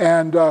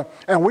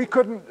 and we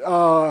couldn't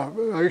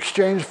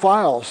exchange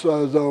files.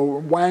 The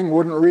Wang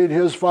wouldn't read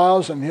his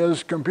files, and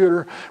his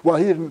computer, well,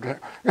 he didn't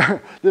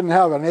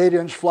have an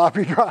 8-inch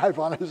floppy drive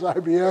on his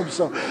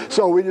IBM,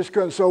 so we just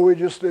couldn't. So it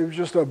was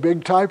just a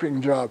big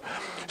typing job.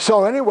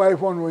 So anyway,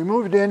 when we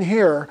moved in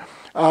here.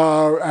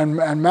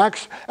 And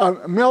Max,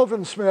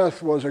 Melvin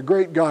Smith was a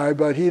great guy,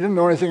 but he didn't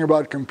know anything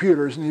about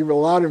computers, and he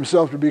allowed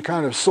himself to be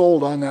kind of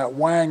sold on that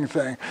Wang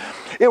thing.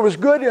 It was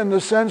good in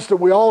the sense that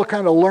we all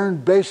kind of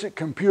learned basic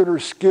computer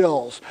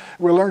skills.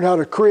 We learned how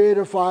to create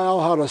a file,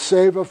 how to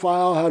save a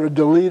file, how to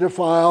delete a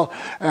file,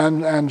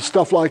 and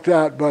stuff like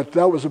that, but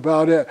that was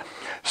about it.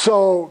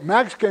 So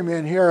Max came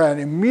in here,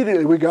 and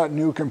immediately we got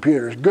new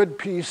computers, good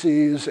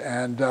PCs,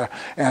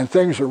 and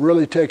things were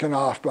really taken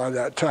off by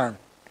that time.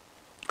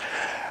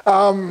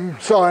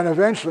 And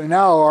eventually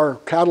now our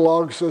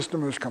catalog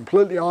system is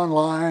completely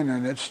online,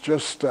 and it's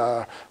just,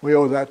 we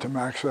owe that to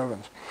Max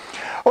Evans.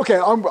 Okay,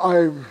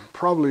 I'm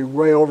probably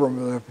way over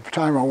the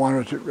time I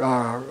wanted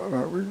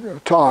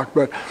to talk,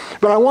 but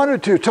I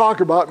wanted to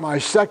talk about my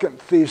second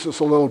thesis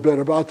a little bit,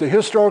 about the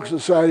Historical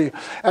Society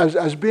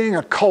as being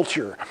a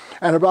culture,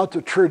 and about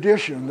the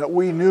tradition that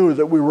we knew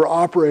that we were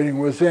operating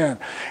within.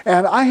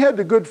 And I had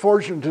the good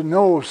fortune to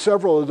know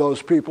several of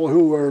those people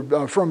who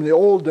were from the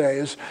old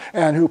days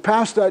and who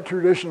passed that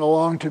tradition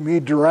along to me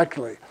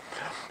directly.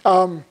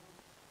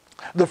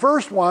 The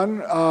first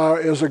one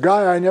is a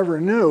guy I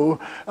never knew,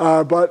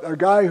 but a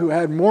guy who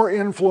had more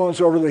influence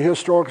over the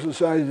Historical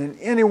Society than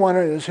anyone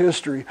in its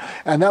history,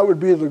 and that would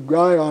be the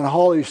guy on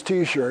Holly's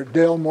t-shirt,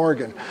 Dale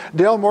Morgan.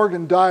 Dale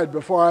Morgan died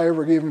before I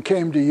ever even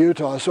came to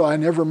Utah, so I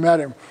never met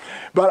him.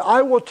 But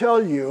I will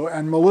tell you,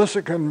 and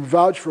Melissa can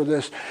vouch for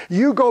this,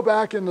 you go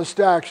back in the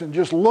stacks and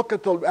just look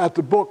at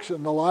the books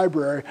in the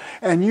library,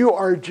 and you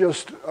are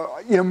just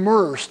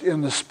immersed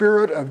in the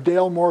spirit of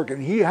Dale Morgan.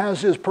 He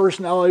has his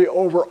personality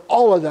over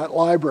all of that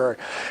library.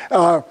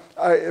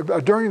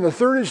 During the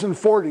 30s and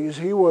 40s,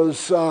 he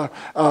was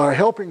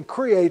helping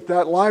create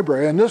that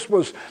library. And this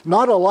was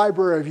not a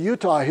library of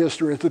Utah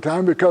history at the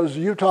time, because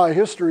Utah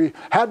history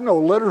had no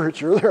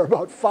literature. There were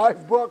about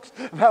 5 books,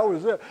 and that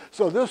was it.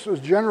 So this was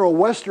general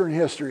Western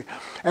history.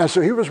 And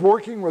so he was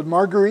working with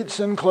Marguerite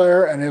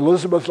Sinclair and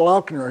Elizabeth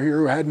Laukner here,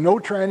 who had no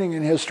training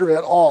in history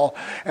at all,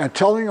 and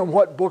telling them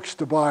what books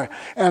to buy.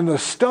 And the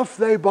stuff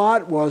they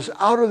bought was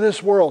out of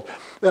this world.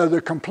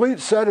 The complete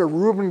set of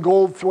Reuben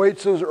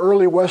Goldthwait's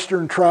early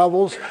Western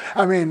travels.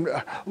 I mean,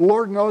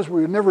 Lord knows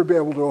we would never be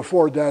able to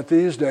afford that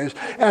these days.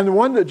 And the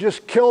one that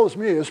just kills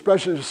me,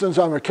 especially since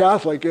I'm a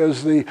Catholic,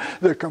 is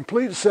the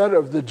complete set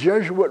of the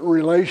Jesuit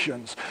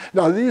Relations.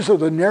 Now, these are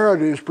the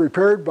narratives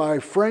prepared by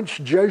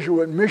French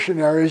Jesuit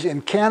missionaries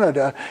in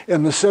Canada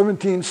in the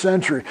 17th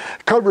century.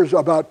 It covers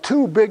about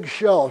 2 big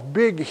shelves,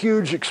 big,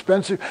 huge,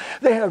 expensive.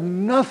 They have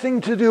nothing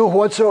to do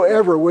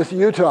whatsoever with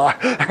Utah,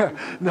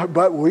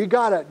 but we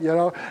got it, you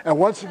know. And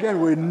once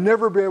again, we'd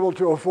never be able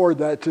to afford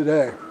that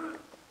today.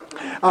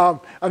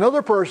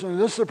 Another person,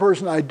 and this is a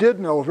person I did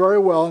know very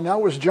well, and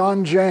that was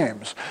John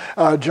James.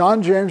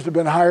 John James had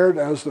been hired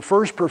as the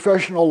first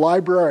professional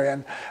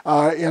librarian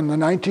in the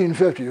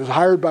 1950s. He was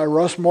hired by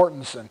Russ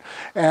Mortensen,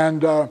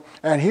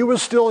 and he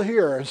was still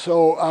here.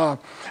 So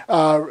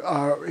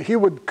he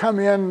would come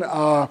in,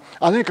 I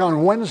think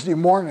on Wednesday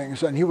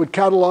mornings, and he would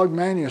catalog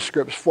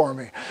manuscripts for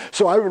me.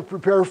 So I would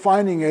prepare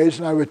finding aids,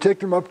 and I would take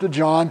them up to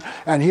John,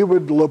 and he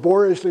would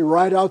laboriously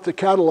write out the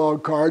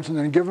catalog cards and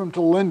then give them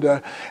to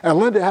Linda. And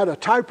Linda had a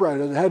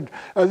typewriter that had,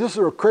 this is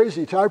a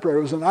crazy typewriter,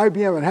 it was an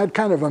IBM, and had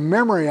kind of a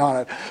memory on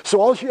it.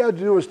 So all she had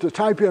to do was to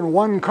type in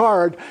one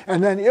card,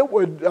 and then it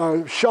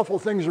would shuffle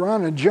things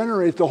around and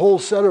generate the whole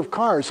set of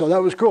cards. So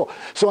that was cool.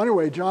 So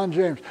anyway, John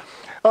James.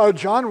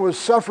 John was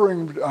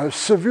suffering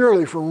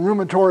severely from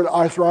rheumatoid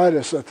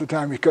arthritis at the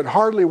time. He could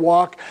hardly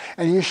walk,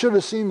 and you should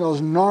have seen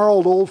those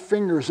gnarled old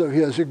fingers of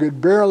his. He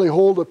could barely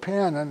hold a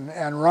pen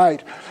and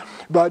write.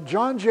 But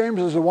John James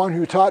is the one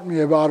who taught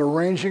me about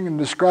arranging and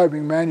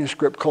describing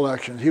manuscript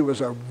collections. He was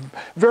a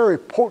very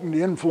potent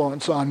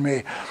influence on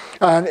me.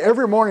 And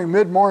every morning,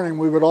 mid-morning,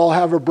 we would all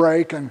have a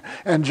break, and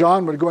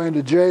John would go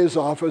into Jay's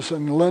office,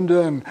 and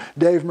Linda and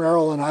Dave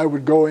Merrill and I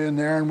would go in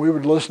there, and we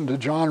would listen to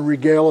John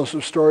regale us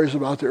of stories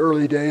about the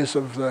early days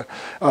of the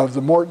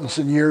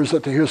Mortensen years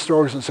at the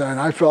Historical Society.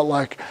 And I felt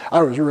like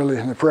I was really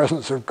in the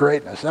presence of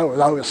greatness. I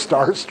was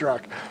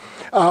starstruck.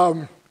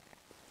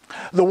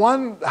 The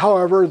one,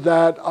 however,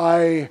 that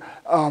I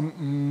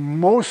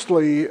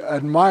mostly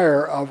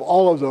admire of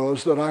all of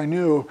those that I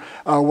knew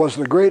was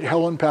the great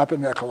Helen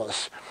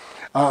Papanicolaou.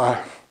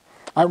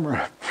 I'm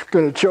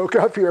going to choke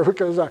up here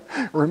because I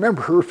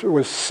remember her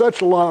with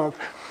such love.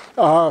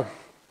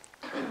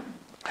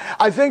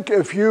 I think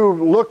if you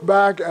look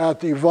back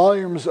at the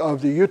volumes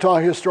of the Utah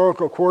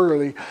Historical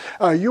Quarterly,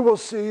 you will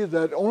see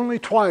that only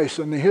twice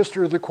in the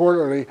history of the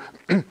Quarterly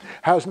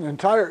has an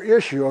entire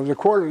issue of the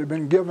Quarterly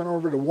been given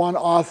over to one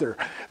author.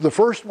 The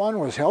first one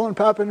was Helen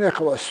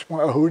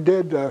Papanicolaou, who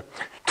did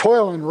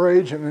Toil and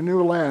Rage in a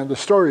New Land, the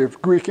story of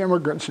Greek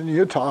immigrants in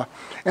Utah,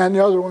 and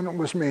the other one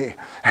was me.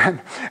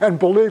 And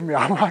believe me,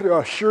 I want to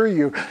assure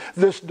you,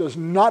 this does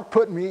not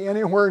put me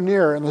anywhere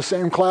near in the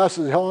same class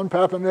as Helen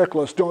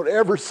Papanicolaou. Don't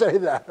ever say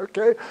that,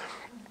 okay?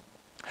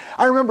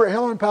 I remember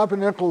Helen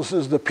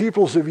Papanicolaou's The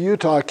Peoples of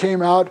Utah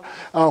came out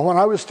when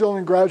I was still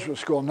in graduate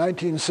school in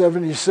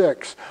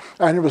 1976,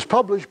 and it was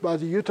published by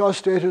the Utah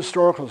State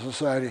Historical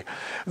Society.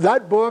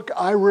 That book,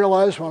 I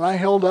realized when I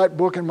held that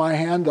book in my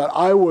hand that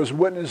I was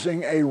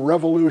witnessing a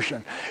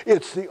revolution.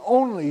 It's the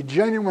only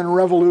genuine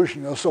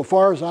revolution, so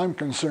far as I'm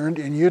concerned,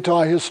 in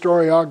Utah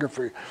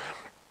historiography.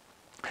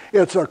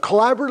 It's a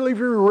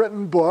collaboratively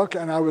written book,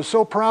 and I was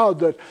so proud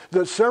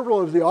that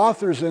several of the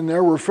authors in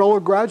there were fellow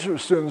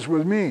graduate students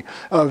with me.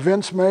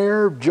 Vince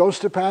Mayer, Joe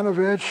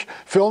Stepanovich,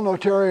 Phil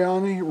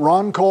Notarianni,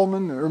 Ron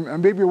Coleman,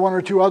 and maybe one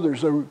or two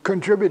others that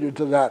contributed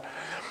to that.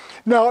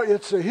 Now,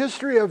 it's a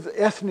history of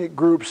ethnic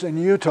groups in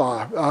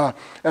Utah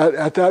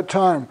at that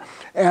time.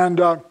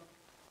 And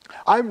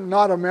I'm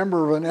not a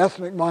member of an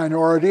ethnic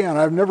minority, and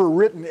I've never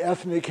written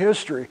ethnic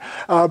history,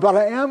 but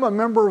I am a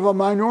member of a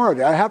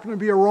minority. I happen to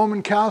be a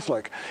Roman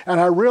Catholic, and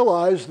I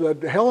realized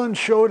that Helen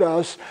showed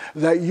us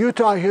that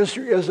Utah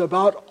history is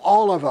about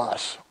all of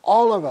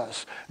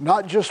us,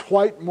 not just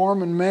white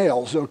Mormon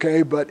males,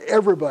 okay, but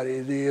everybody,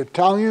 the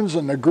Italians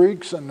and the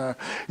Greeks and the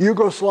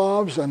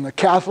Yugoslavs and the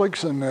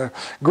Catholics and the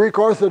Greek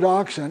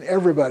Orthodox and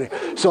everybody.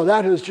 So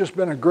that has just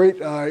been a great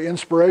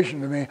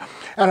inspiration to me.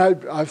 And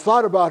I've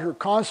thought about her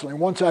constantly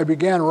once I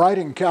began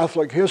writing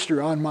Catholic history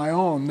on my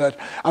own, that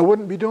I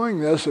wouldn't be doing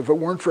this if it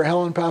weren't for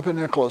Helen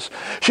Papanicolaou.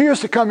 She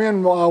used to come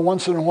in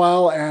once in a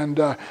while and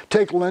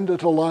take Linda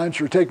to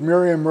lunch or take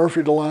Miriam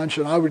Murphy to lunch,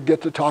 and I would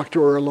get to talk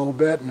to her a little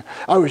bit, and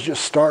I was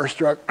just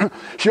starstruck.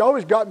 She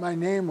always got my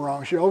name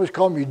wrong. She always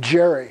called me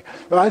Jerry.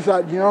 But I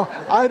thought, you know,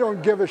 I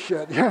don't give a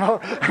shit, you know.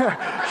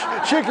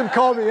 She can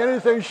call me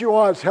anything she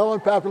wants. Helen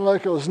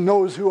Papanicolaou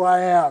knows who I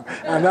am.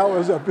 And that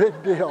was a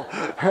big deal.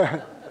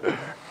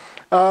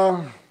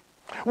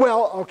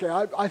 Well, okay,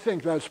 I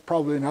think that's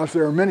probably enough.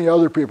 There are many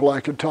other people I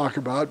could talk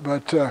about,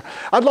 but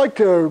I'd like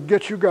to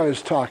get you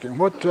guys talking.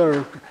 What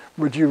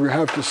would you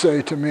have to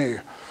say to me?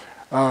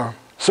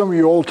 Some of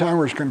you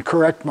old-timers can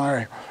correct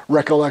my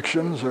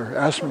recollections or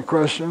ask me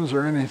questions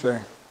or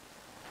anything.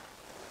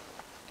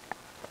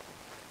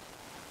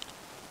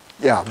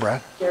 Yeah,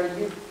 Brad? Gary,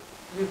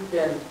 you've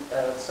been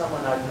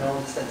someone I've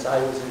known since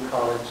I was in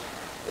college.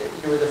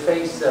 You were the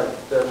face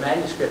of the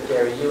manuscript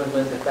area, you and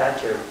Linda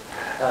Thatcher.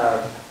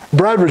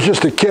 Brad was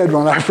just a kid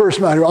when I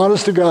first met him,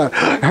 honest to God.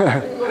 And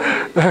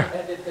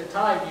at the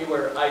time,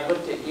 I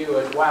looked at you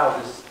as, wow,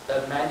 this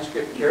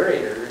manuscript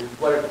curator,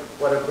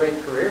 what a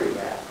great career you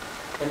had.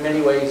 In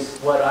many ways,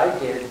 what I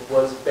did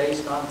was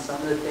based on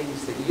some of the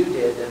things that you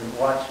did and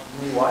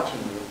me watching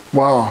you.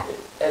 Wow.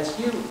 As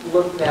you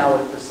look now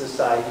at the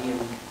society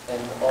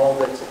and all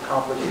that's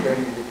accomplished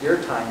during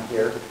your time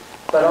here,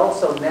 but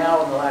also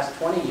now in the last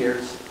 20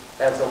 years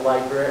as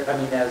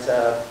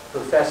a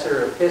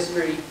professor of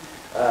history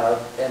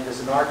and as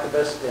an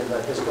archivist and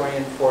a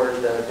historian for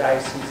the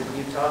Diocese of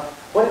Utah,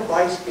 what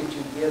advice could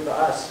you give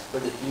us for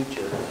the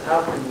future?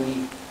 How can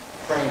we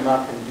frame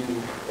up and do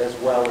as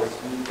well as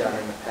you've done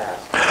in the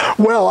past?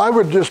 Well, I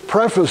would just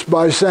preface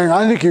by saying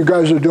I think you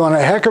guys are doing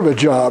a heck of a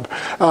job.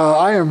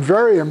 I am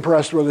very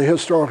impressed with the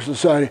Historical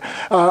Society.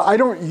 I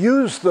don't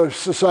use the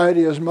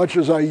Society as much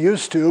as I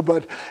used to,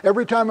 but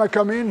every time I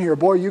come in here,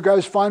 boy, you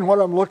guys find what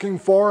I'm looking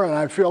for, and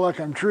I feel like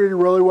I'm treated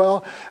really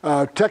well.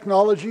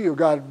 Technology, you've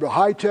got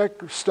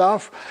high-tech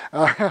stuff.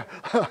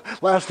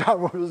 Last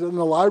time I was in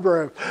the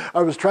library,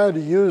 I was trying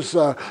to use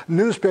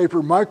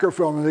newspaper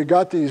microfilm, and they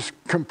got these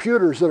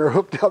computers that are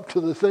hooked up to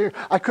the thing.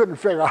 I couldn't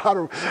figure out how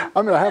to,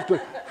 I'm going to have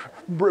to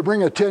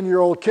bring a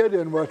 10-year-old kid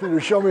in with me to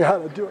show me how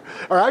to do it.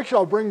 Or actually,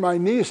 I'll bring my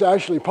niece,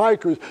 Ashley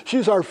Pike, who's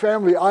she's our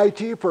family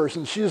IT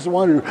person. She's the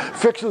one who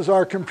fixes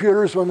our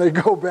computers when they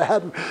go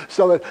bad.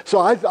 So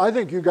I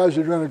think you guys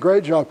are doing a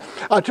great job.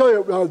 I'll tell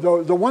you,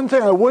 the one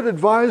thing I would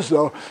advise,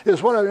 though,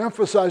 is what I'm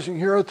emphasizing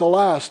here at the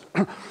last.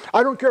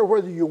 I don't care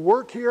whether you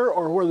work here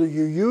or whether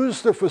you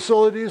use the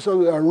facilities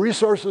or the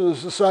resources of the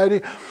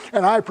society,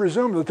 and I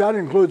presume that that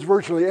includes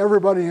virtually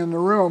everybody in the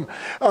room,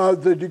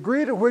 the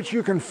degree to which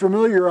you can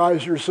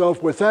familiarize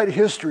yourself with that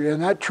history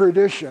and that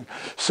tradition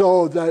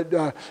so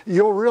that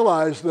you'll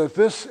realize that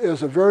this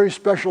is a very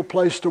special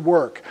place to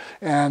work,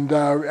 and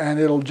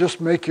it'll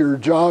just make your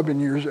job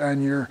and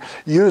your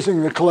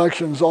using the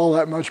collections all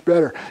that much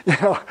better. You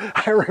know,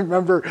 I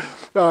remember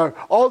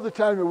all the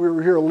time that we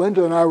were here,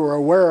 Linda and I were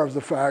aware of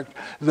the fact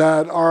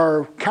that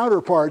our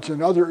counterparts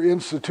in other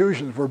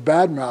institutions were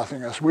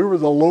bad-mouthing us. We were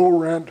the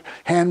low-rent,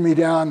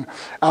 hand-me-down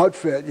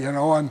outfit, you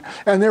know,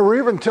 and they were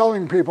even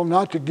telling people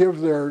not to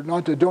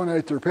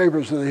donate their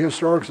papers to the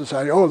Historical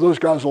Society. Oh, those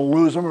guys will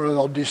lose them or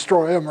they'll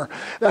destroy them, or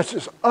that's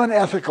just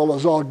unethical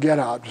as all get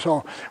out.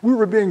 So we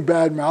were being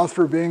bad-mouthed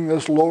for being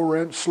this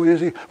low-rent,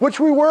 sleazy, which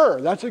we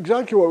were. That's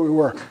exactly what we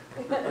were.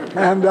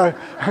 And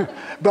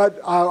but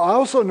I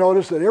also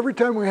noticed that every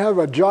time we had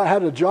a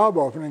job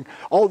opening,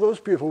 all those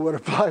people would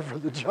apply for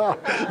the job.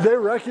 They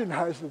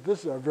recognized that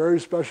this is a very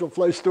special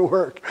place to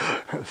work.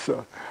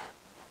 So,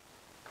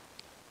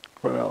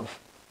 what else?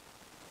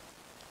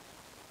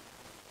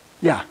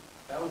 Yeah.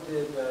 How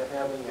did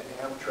having an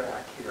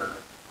Amtrak here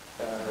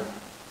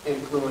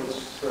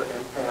influence or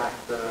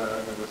impact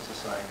the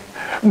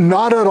society?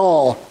 Not at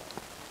all.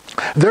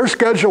 Their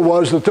schedule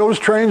was that those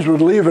trains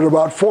would leave at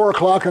about 4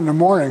 o'clock in the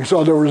morning,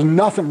 so there was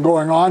nothing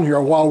going on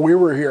here while we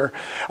were here.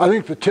 I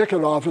think the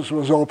ticket office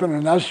was open,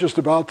 and that's just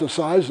about the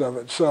size of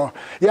it. So,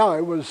 yeah,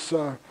 it was,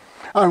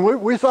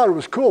 we thought it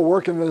was cool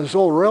working at this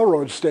old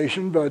railroad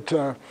station, but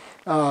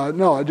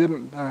no, it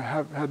didn't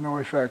had no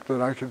effect that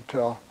I could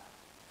tell.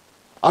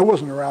 I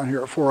wasn't around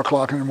here at 4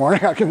 o'clock in the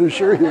morning, I can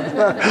assure you.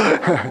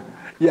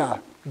 Yeah,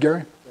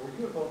 Gary?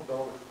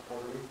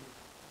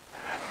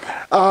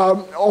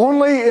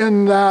 Only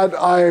in that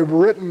I've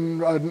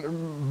written a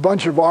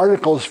bunch of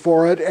articles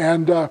for it,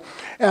 and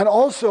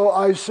also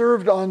I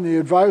served on the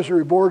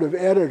advisory board of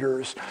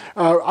editors.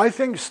 I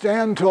think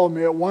Stan told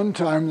me at one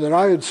time that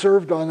I had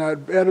served on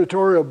that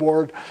editorial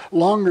board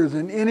longer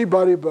than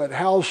anybody but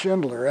Hal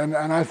Schindler, and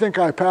I think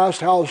I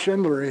passed Hal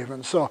Schindler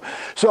even.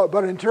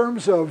 But in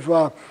terms of,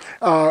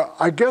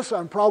 I guess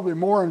I'm probably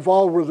more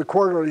involved with the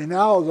Quarterly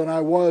now than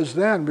I was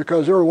then,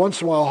 because every once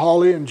in a while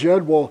Holly and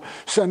Jed will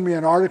send me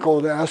an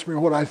article to ask me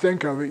what I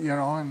think of it, you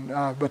know, and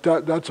but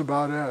that's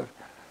about it.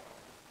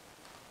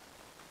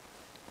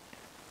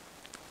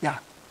 Yeah.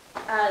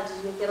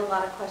 Did you get a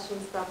lot of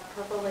questions about the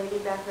Purple Lady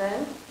back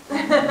then?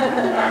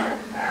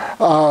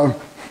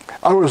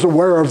 I was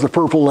aware of the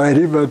Purple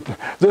Lady, but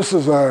this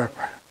is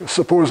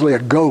supposedly a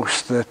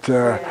ghost that... Did you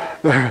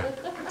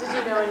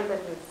know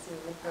anybody who'd seen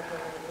the Purple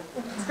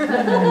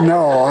Lady?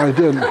 No, I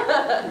didn't.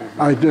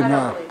 I did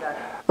not.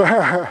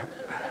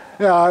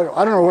 Yeah,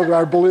 I don't know whether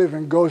I believe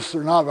in ghosts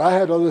or not, but I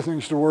had other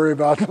things to worry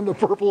about than the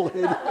Purple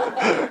Lady.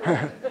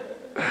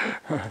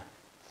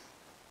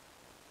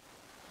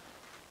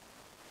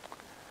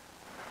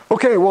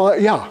 Okay, well,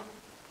 yeah.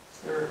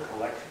 Is there a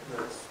collection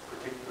that's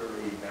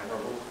particularly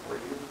memorable for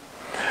you?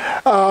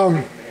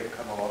 It may have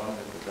come along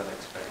that was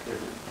unexpected.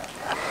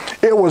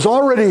 It was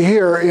already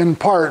here in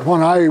part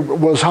when I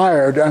was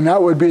hired, and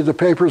that would be the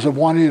papers of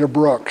Juanita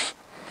Brooks.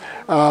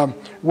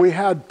 We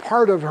had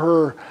part of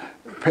her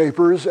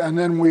papers, and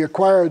then we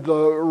acquired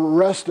the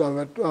rest of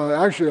it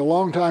actually a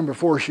long time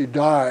before she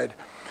died.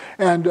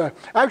 And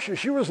actually,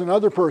 she was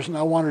another person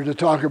I wanted to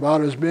talk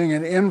about as being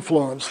an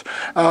influence.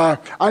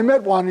 I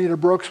met Juanita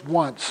Brooks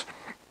once.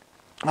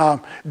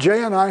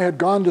 Jay and I had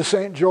gone to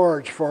St.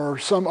 George for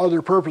some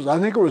other purpose. I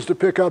think it was to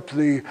pick up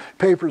the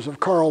papers of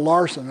Carl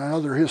Larson,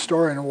 another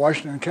historian in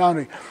Washington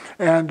County.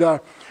 And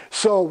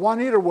so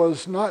Juanita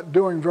was not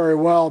doing very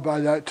well by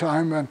that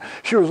time, and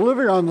she was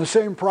living on the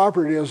same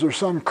property as her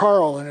son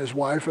Carl and his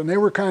wife, and they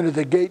were kind of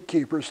the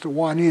gatekeepers to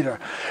Juanita.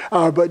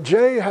 But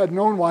Jay had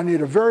known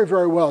Juanita very,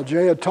 very well.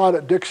 Jay had taught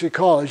at Dixie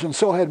College, and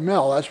so had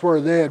Mel. That's where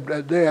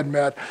they had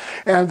met.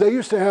 And they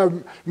used to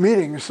have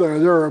meetings. There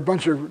were a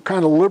bunch of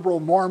kind of liberal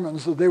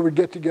Mormons that they would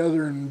get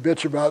together and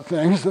bitch about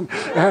things. And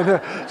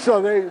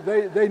so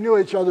they knew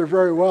each other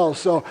very well.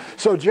 So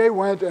Jay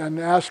went and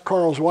asked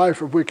Carl's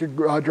wife if we could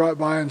drop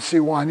by and see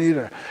Juanita.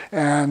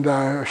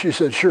 And she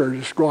said, sure,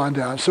 just go on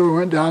down. So we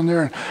went down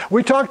there, and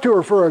we talked to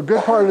her for a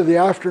good part of the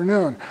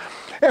afternoon.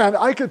 And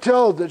I could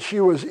tell that she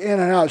was in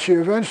and out. She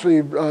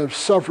eventually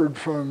suffered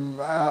from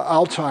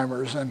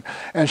Alzheimer's,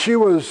 and she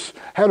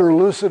had her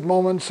lucid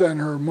moments and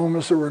her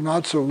moments that were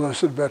not so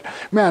lucid. But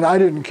man, I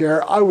didn't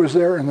care. I was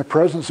there in the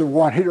presence of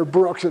Juanita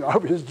Brooks, and I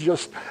was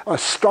just a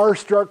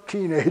starstruck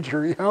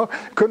teenager, you know,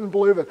 couldn't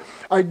believe it.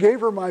 I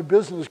gave her my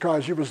business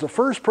card. She was the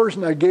first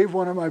person I gave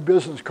one of my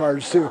business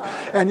cards to.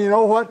 And you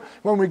know what?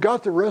 When we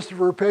got the rest of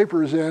her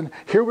papers in,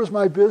 here was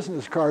my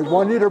business card.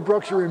 Juanita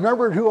Brooks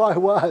remembered who I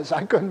was.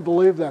 I couldn't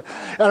believe that.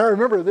 And I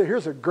remember that,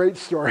 here's a great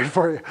story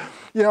for you.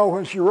 You know,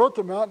 when she wrote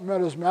the Mountain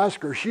Meadows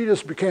Massacre, she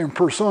just became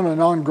persona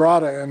non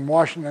grata in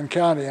Washington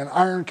County and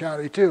Iron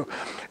County too.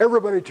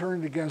 Everybody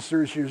turned against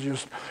her. She was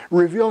just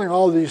revealing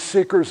all these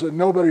secrets that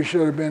nobody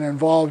should have been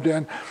involved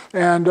in.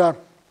 And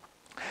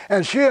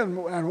And she and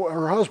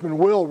her husband,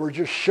 Will, were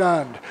just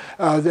shunned.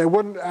 They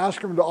wouldn't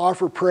ask them to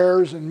offer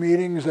prayers and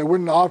meetings. They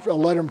wouldn't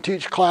let them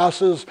teach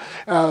classes.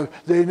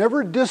 They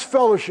never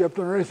disfellowshipped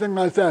or anything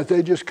like that.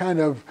 They just kind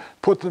of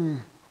put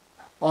them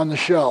on the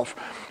shelf.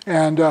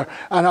 And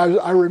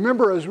I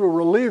remember as we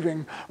were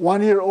leaving,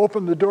 Juanita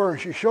opened the door and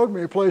she showed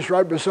me a place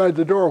right beside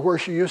the door where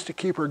she used to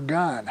keep her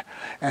gun.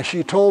 And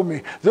she told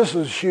me,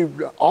 she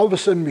all of a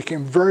sudden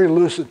became very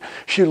lucid.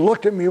 She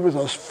looked at me with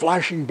those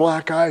flashing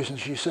black eyes and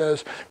she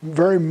says,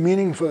 very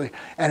meaningfully,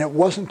 and it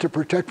wasn't to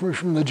protect me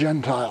from the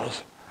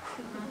Gentiles.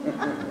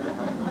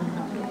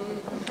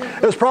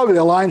 It's probably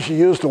a line she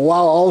used to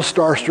wow all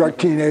starstruck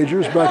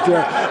teenagers, but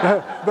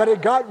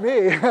it got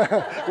me.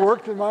 It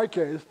worked in my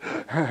case.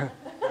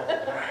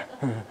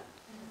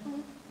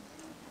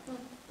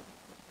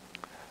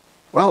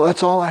 Well,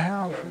 that's all I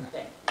have.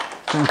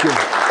 Thank you.